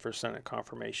support them for Senate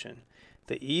confirmation,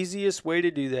 the easiest way to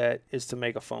do that is to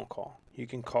make a phone call. You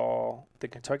can call the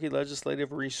Kentucky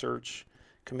Legislative Research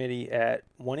Committee at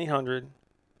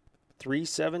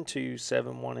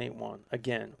 1-800-372-7181.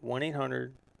 Again,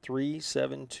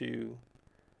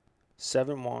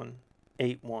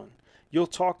 1-800-372-7181. You'll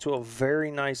talk to a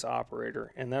very nice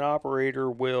operator, and that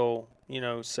operator will,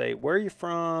 say, where are you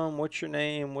from, what's your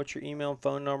name, what's your email and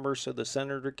phone number, so the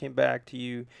senator can back to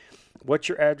you. What's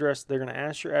your address? They're going to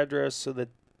ask your address so that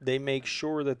they make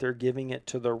sure that they're giving it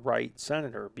to the right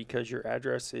senator, because your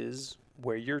address is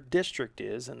where your district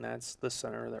is, and that's the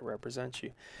senator that represents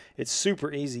you. It's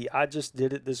super easy. I just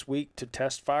did it this week to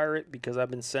test fire it because I've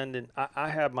been sending – I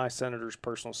have my senator's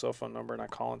personal cell phone number, and I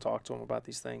call and talk to him about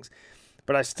these things.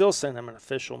 But I still sent him an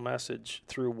official message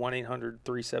through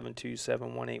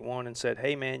 1-800-372-7181 and said,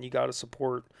 hey, man, you got to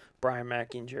support Brian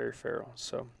Mackey and Jerry Farrell.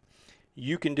 So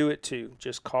you can do it too.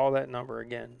 Just call that number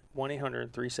again,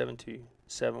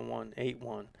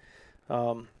 1-800-372-7181.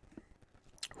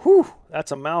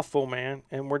 That's a mouthful, man,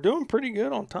 and we're doing pretty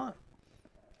good on time.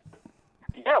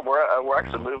 Yeah, we're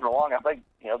actually moving along. I think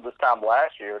this time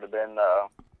last year it would have been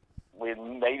we'd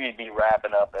maybe be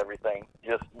wrapping up everything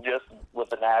just with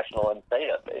the national and state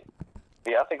update.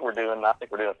 Yeah, I think we're doing a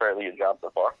fairly good job so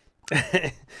far.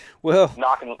 Well,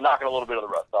 knocking a little bit of the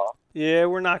rust off. Yeah,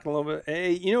 we're knocking a little bit.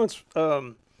 Hey, it's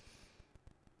I'm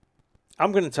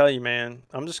going to tell you, man.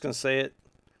 I'm just going to say it.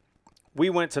 We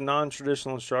went to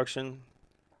non-traditional instruction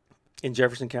in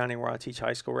Jefferson County, where I teach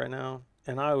high school right now,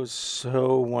 and I was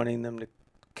so wanting them to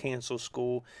cancel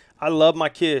school. I love my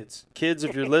kids. Kids,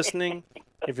 if you're listening,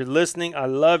 I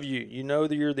love you. You know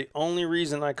that you're the only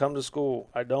reason I come to school.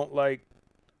 I don't like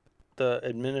the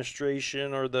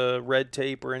administration or the red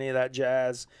tape or any of that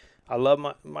jazz. I love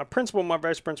my principal, my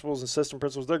vice principals, assistant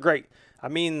principals. They're great. I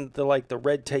mean, the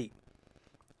red tape.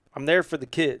 I'm there for the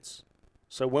kids.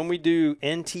 So when we do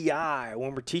NTI,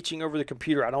 when we're teaching over the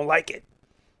computer, I don't like it.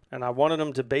 And I wanted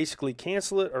them to basically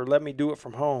cancel it or let me do it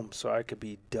from home so I could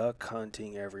be duck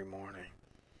hunting every morning.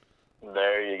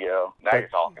 There you go. Now you're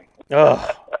talking.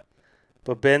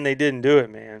 But Ben, they didn't do it,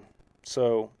 man.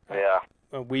 So yeah,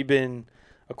 we've been,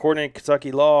 according to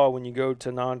Kentucky law, when you go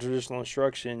to non-traditional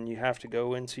instruction, you have to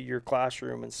go into your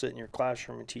classroom and sit in your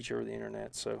classroom and teach over the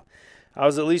internet. So I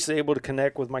was at least able to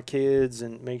connect with my kids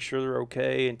and make sure they're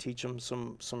okay and teach them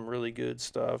some really good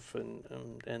stuff.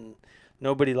 And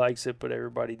nobody likes it, but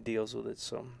everybody deals with it.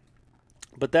 So,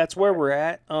 but that's where we're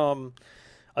at.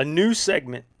 A new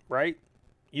segment, right?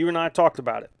 You and I talked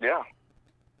about it. Yeah.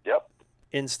 Yep.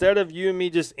 Instead of you and me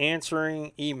just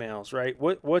answering emails, right?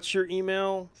 What's your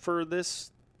email for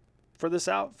this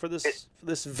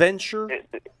venture?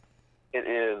 It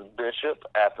is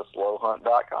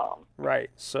bishop@theslowhunt.com. Right.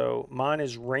 So mine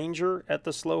is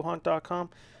ranger@theslowhunt.com.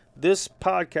 This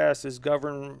podcast is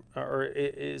governed, or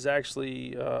it is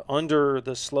actually under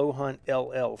the Slow Hunt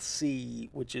LLC,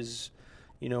 which is,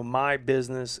 my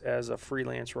business as a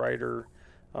freelance writer.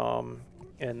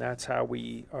 And that's how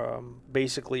we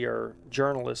basically are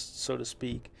journalists, so to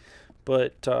speak.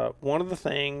 But one of the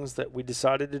things that we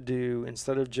decided to do,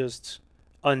 instead of just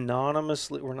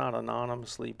anonymously, we're not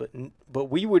anonymously, but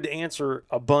we would answer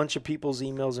a bunch of people's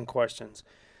emails and questions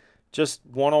just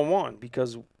one-on-one,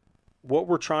 because what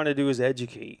we're trying to do is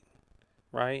educate,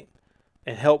 right,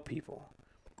 and help people.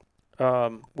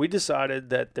 We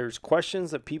decided that there's questions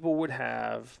that people would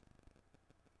have,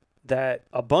 that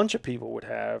a bunch of people would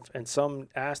have, and some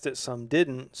asked it, some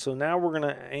didn't. So now we're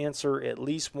going to answer at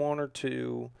least one or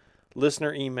two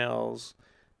listener emails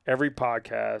every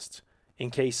podcast in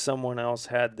case someone else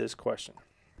had this question.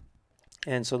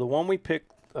 And so the one we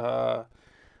picked for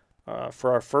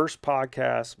our first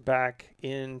podcast back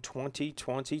in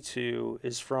 2022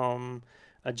 is from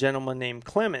a gentleman named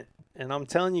Clement. And I'm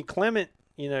telling you, Clement,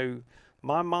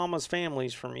 my mama's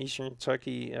family's from Eastern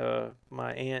Kentucky.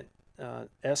 My aunt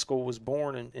Eskel was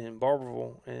born in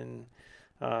Barberville, and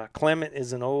Clement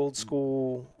is an old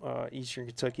school Eastern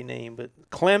Kentucky name. But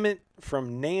Clement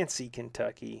from Nancy,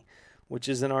 Kentucky, which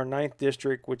is in our 9th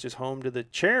District, which is home to the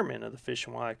chairman of the Fish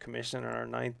and Wildlife Commission and our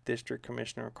 9th District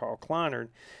Commissioner, Carl Kleinert.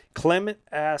 Clement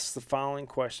asked the following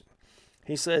question.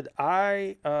 He said,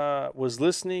 I was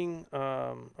listening, wait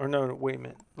a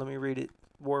minute. Let me read it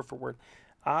word for word.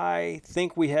 I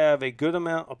think we have a good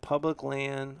amount of public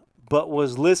land, but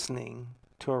was listening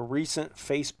to a recent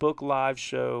Facebook Live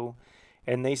show,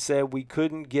 and they said we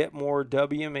couldn't get more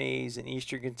WMAs in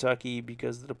Eastern Kentucky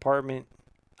because the department,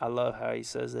 I love how he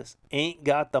says this, ain't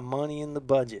got the money in the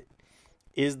budget.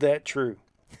 Is that true?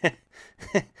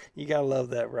 You got to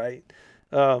love that, right?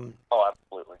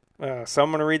 Absolutely. So I'm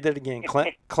going to read that again.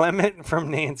 Clement from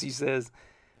Nancy says,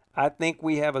 I think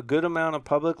we have a good amount of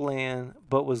public land,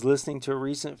 but was listening to a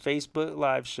recent Facebook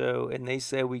Live show, and they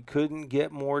said we couldn't get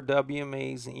more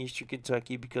WMAs in Eastern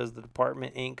Kentucky because the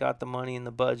department ain't got the money in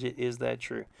the budget. Is that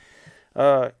true?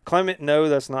 Clement, no,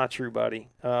 that's not true, buddy.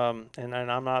 And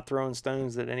I'm not throwing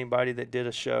stones at anybody that did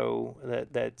a show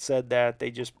that said that.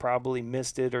 They just probably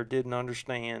missed it or didn't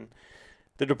understand.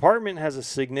 The department has a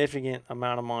significant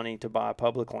amount of money to buy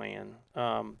public land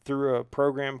through a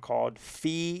program called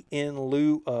Fee in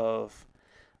Lieu of,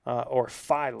 or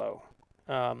FILO.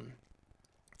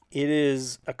 It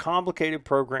is a complicated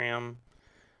program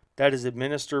that is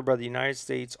administered by the United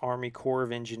States Army Corps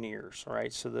of Engineers,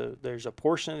 right? So there's a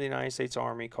portion of the United States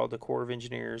Army called the Corps of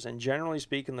Engineers, and generally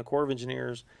speaking, the Corps of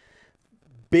Engineers,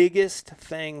 biggest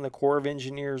thing the Corps of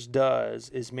Engineers does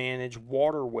is manage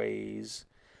waterways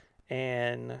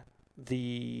and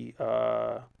the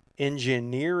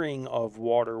engineering of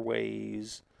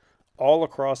waterways all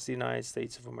across the United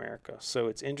States of America. So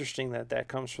it's interesting that that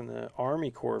comes from the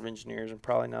Army Corps of Engineers and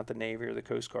probably not the Navy or the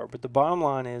Coast Guard. But the bottom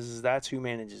line is that's who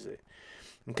manages it.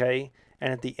 Okay?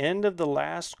 And at the end of the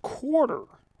last quarter,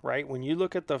 right, when you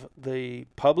look at the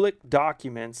public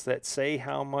documents that say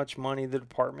how much money the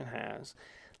department has,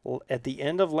 at the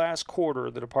end of last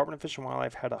quarter, the Department of Fish and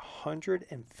Wildlife had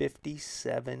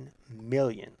 $157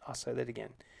 million. I'll say that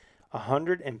again.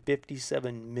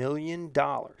 $157 million.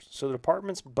 So the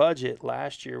department's budget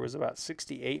last year was about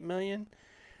 $68 million.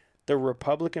 The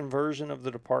Republican version of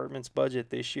the department's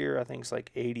budget this year, I think, is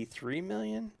like $83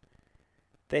 million.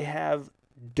 They have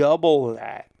double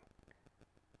that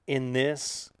in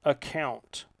this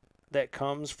account that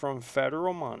comes from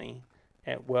federal money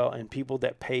and people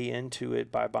that pay into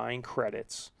it by buying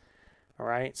credits. All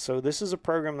right. So this is a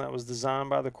program that was designed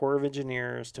by the Corps of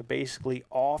Engineers to basically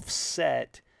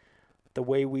offset the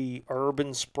way we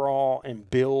urban sprawl and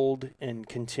build and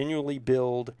continually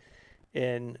build.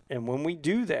 And when we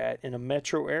do that in a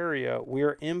metro area,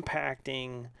 we're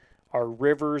impacting our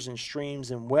rivers and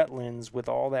streams and wetlands with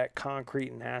all that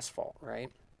concrete and asphalt, right?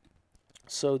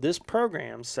 So this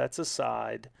program sets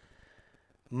aside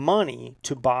money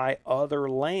to buy other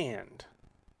land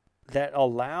that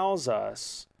allows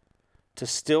us to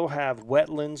still have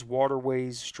wetlands,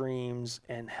 waterways, streams,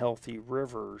 and healthy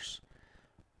rivers,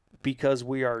 because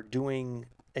we are doing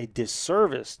a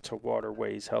disservice to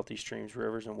waterways, healthy streams,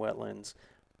 rivers, and wetlands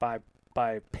by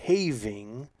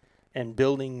paving and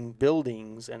building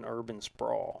buildings and urban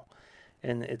sprawl.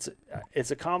 And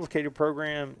it's a complicated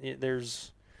program.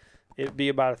 It'd be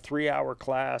about a 3-hour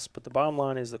class, but the bottom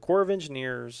line is the Corps of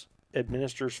Engineers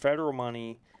administers federal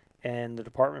money, and the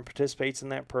department participates in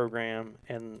that program.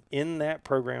 And in that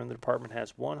program, the department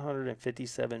has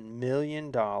 $157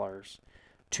 million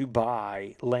to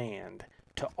buy land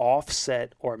to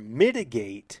offset or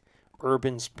mitigate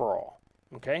urban sprawl.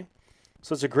 Okay?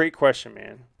 So it's a great question,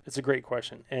 man. It's a great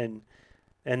question. And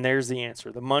there's the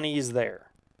answer. The money is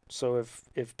there. So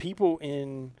if people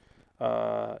in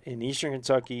Eastern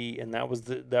Kentucky, and that was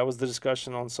the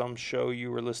discussion on some show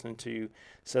you were listening to,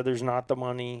 said there's not the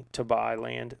money to buy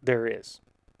land, there is.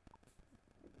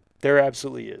 There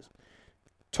absolutely is.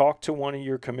 Talk to one of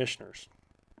your commissioners.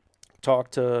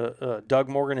 Talk to Doug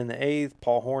Morgan in the 8th,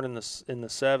 Paul Horn in the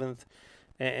 7th,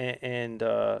 and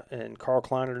Carl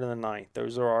Kleinert in the 9th.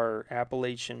 Those are our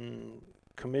Appalachian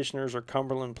commissioners or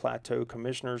Cumberland Plateau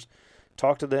commissioners.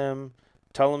 Talk to them.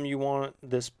 Tell them you want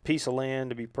this piece of land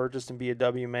to be purchased and be a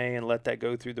WMA, and let that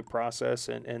go through the process.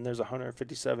 And there's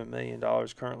 $157 million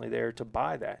currently there to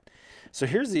buy that. So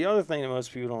here's the other thing that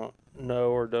most people don't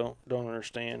know or don't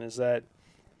understand is that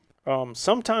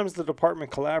sometimes the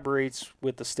department collaborates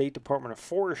with the State Department of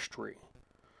Forestry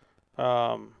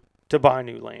to buy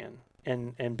new land.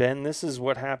 And Ben, this is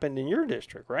what happened in your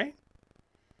district, right?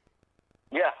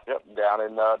 Yeah, yep, down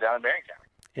in Marion County.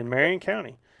 In Marion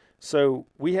County. So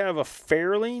we have a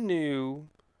fairly new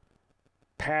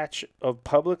patch of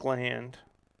public land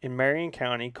in Marion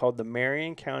County called the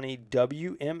Marion County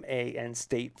WMA and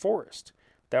State Forest.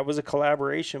 That was a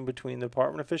collaboration between the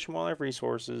Department of Fish and Wildlife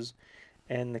Resources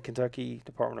and the Kentucky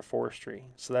Department of Forestry.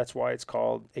 So that's why it's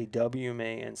called a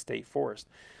WMA and State Forest.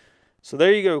 So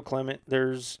there you go, Clement.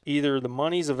 There's either the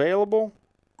money's available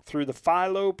through the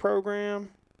FILO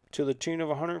program to the tune of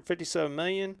 $157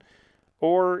 million,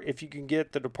 or if you can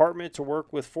get the department to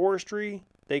work with forestry,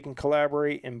 they can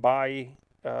collaborate and buy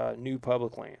new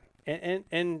public land.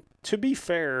 And to be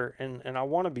fair, and I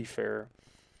want to be fair,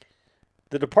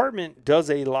 the department does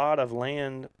a lot of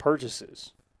land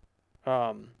purchases.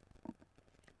 Does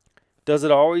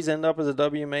it always end up as a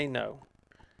WMA? No.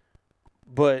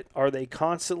 But are they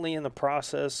constantly in the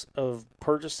process of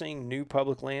purchasing new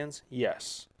public lands?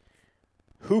 Yes.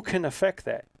 Who can affect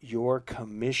that? Your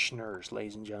commissioners,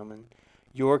 ladies and gentlemen.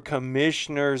 Your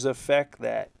commissioners affect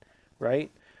that,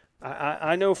 right?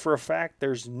 I know for a fact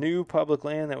there's new public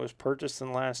land that was purchased in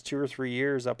the last 2 or 3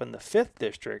 years up in the 5th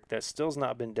District that still has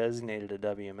not been designated a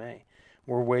WMA.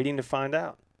 We're waiting to find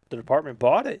out. The department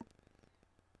bought it.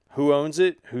 Who owns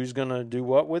it? Who's going to do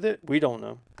what with it? We don't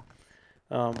know.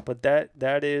 But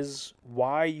that is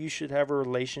why you should have a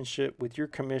relationship with your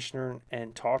commissioner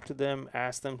and talk to them,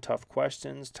 ask them tough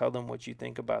questions, tell them what you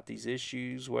think about these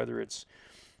issues, whether it's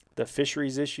the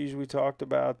fisheries issues we talked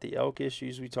about, the elk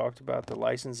issues we talked about, the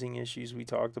licensing issues we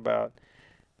talked about.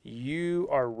 You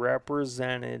are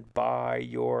represented by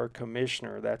your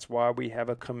commissioner. That's why we have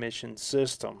a commission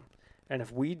system. And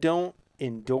if we don't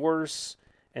endorse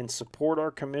and support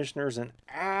our commissioners and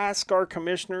ask our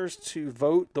commissioners to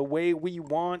vote the way we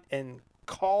want and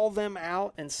call them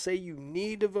out and say you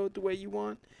need to vote the way you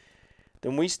want,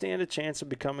 then we stand a chance of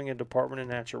becoming a Department of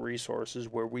Natural Resources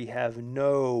where we have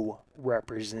no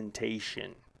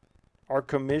representation. Our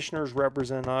commissioners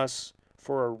represent us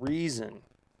for a reason.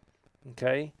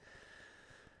 Okay?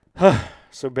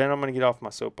 So, Ben, I'm going to get off my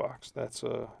soapbox. That's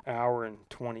an hour and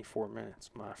 24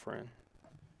 minutes, my friend.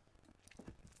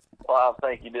 Well, I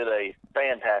think you did a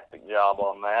fantastic job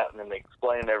on that and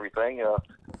explaining everything.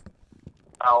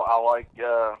 I like,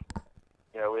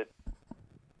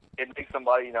 it makes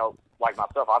somebody, like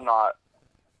myself. I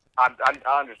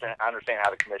understand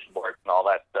how the commission works and all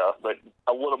that stuff, but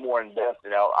a little more in depth.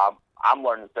 I'm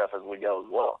learning stuff as we go as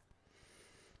well.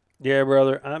 Yeah,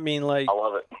 brother. I mean, like, I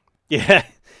love it. Yeah,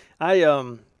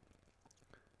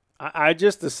 I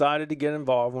just decided to get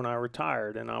involved when I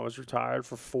retired, and I was retired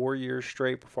for 4 years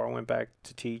straight before I went back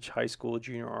to teach high school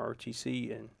junior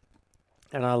ROTC,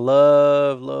 and I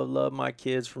love my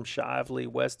kids from Shively,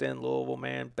 West End, Louisville,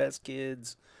 man, best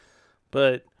kids.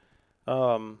 But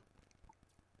I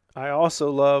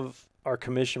also love our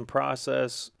commission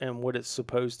process and what it's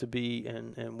supposed to be,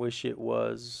 and wish it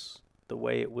was the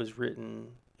way it was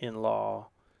written in law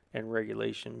and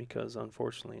regulation, because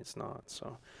unfortunately it's not.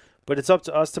 So, but it's up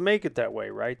to us to make it that way,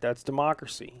 right? That's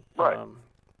democracy. Right.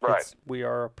 Right. We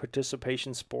are a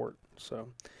participation sport. So,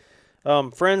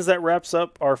 friends, that wraps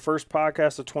up our first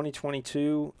podcast of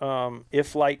 2022.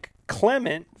 If like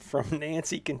Clement from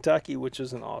Nancy, Kentucky, which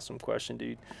is an awesome question,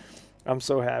 dude. I'm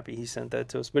so happy he sent that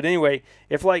to us. But anyway,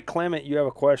 if like Clement, you have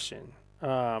a question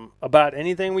about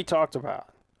anything we talked about,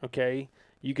 okay,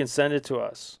 you can send it to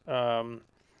us.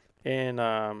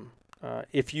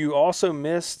 If you also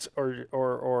missed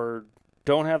or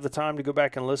don't have the time to go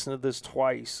back and listen to this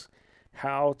twice,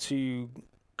 how to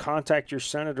contact your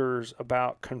senators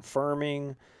about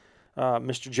confirming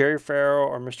Mr. Jerry Farrell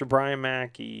or Mr. Brian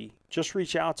Mackey, just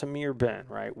reach out to me or Ben,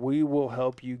 right? We will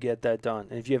help you get that done.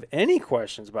 And if you have any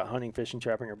questions about hunting, fishing,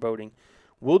 trapping, or boating,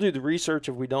 we'll do the research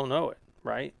if we don't know it,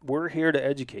 right? We're here to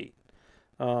educate.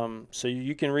 So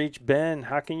you can reach Ben.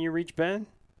 How can you reach Ben?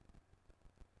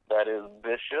 That is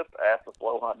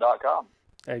bishop@theslowhunt.com.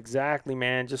 Exactly,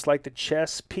 man. Just like the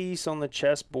chess piece on the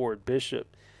chessboard,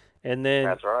 Bishop. And then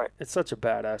that's right. It's such a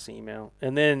badass email.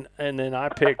 And then I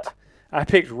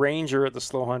picked Ranger at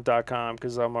theslowhunt.com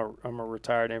because I'm a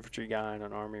retired infantry guy and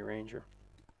an Army Ranger.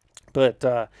 But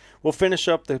we'll finish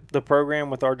up the program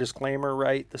with our disclaimer,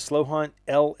 right? The Slow Hunt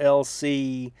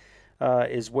LLC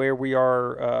is where we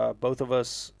are, both of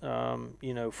us,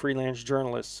 freelance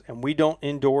journalists, and we don't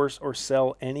endorse or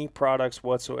sell any products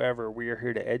whatsoever. We are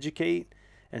here to educate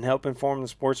and help inform the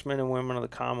sportsmen and women of the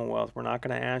Commonwealth. We're not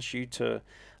going to ask you to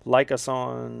like us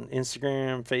on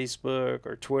Instagram, Facebook,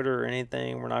 or Twitter or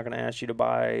anything. We're not going to ask you to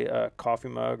buy a coffee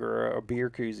mug or a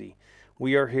beer koozie.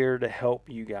 We are here to help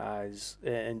you guys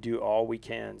and do all we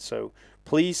can. So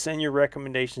please send your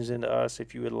recommendations into us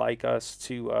if you would like us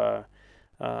to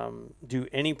do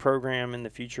any program in the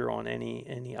future on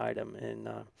any item. And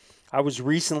I was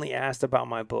recently asked about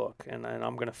my book, and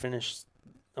I'm going to finish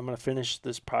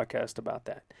this podcast about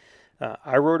that.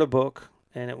 I wrote a book,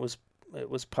 and it was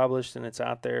published, and it's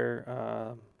out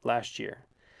there last year.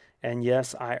 And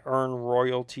yes, I earn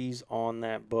royalties on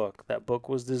that book. That book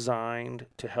was designed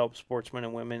to help sportsmen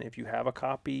and women. If you have a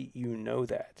copy, you know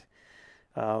that.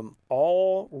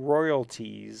 All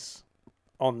royalties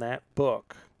on that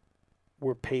book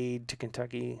were paid to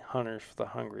Kentucky Hunters for the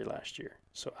Hungry last year.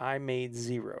 So I made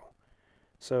zero.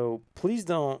 So please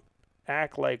don't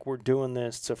act like we're doing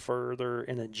this to further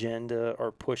an agenda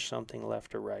or push something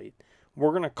left or right.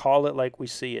 We're going to call it like we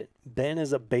see it. Ben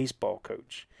is a baseball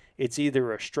coach. It's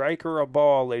either a strike or a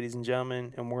ball, ladies and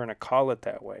gentlemen, and we're going to call it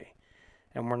that way.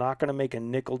 And we're not going to make a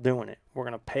nickel doing it. We're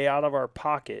going to pay out of our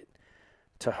pocket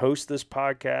to host this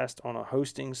podcast on a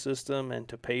hosting system and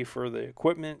to pay for the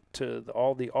equipment,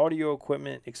 all the audio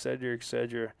equipment, et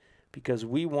cetera, because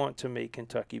we want to make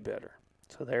Kentucky better.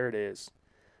 So there it is.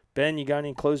 Ben, you got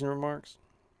any closing remarks?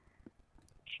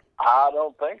 I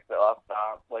don't think so.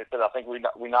 Like I said, I think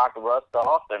we knocked the rust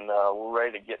off, and we're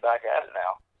ready to get back at it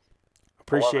now.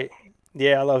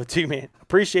 I love it too, man.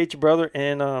 Appreciate you, brother.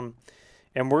 And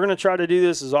we're going to try to do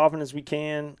this as often as we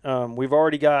can. We've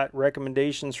already got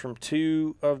recommendations from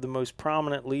two of the most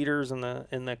prominent leaders in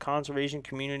the conservation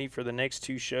community for the next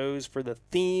two shows, for the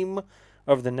theme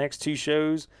of the next two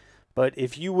shows. But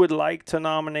if you would like to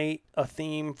nominate a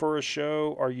theme for a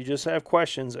show, or you just have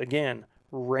questions, again,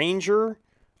 Ranger,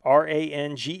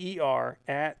 RANGER,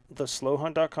 at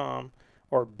theslowhunt.com,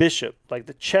 or Bishop, like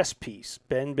the chess piece,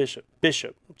 Ben Bishop,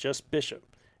 just Bishop,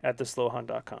 at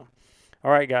theslowhunt.com.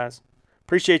 All right, guys.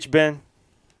 Appreciate you, Ben.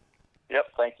 Yep,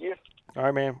 thank you. All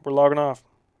right, man. We're logging off.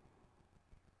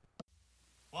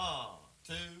 1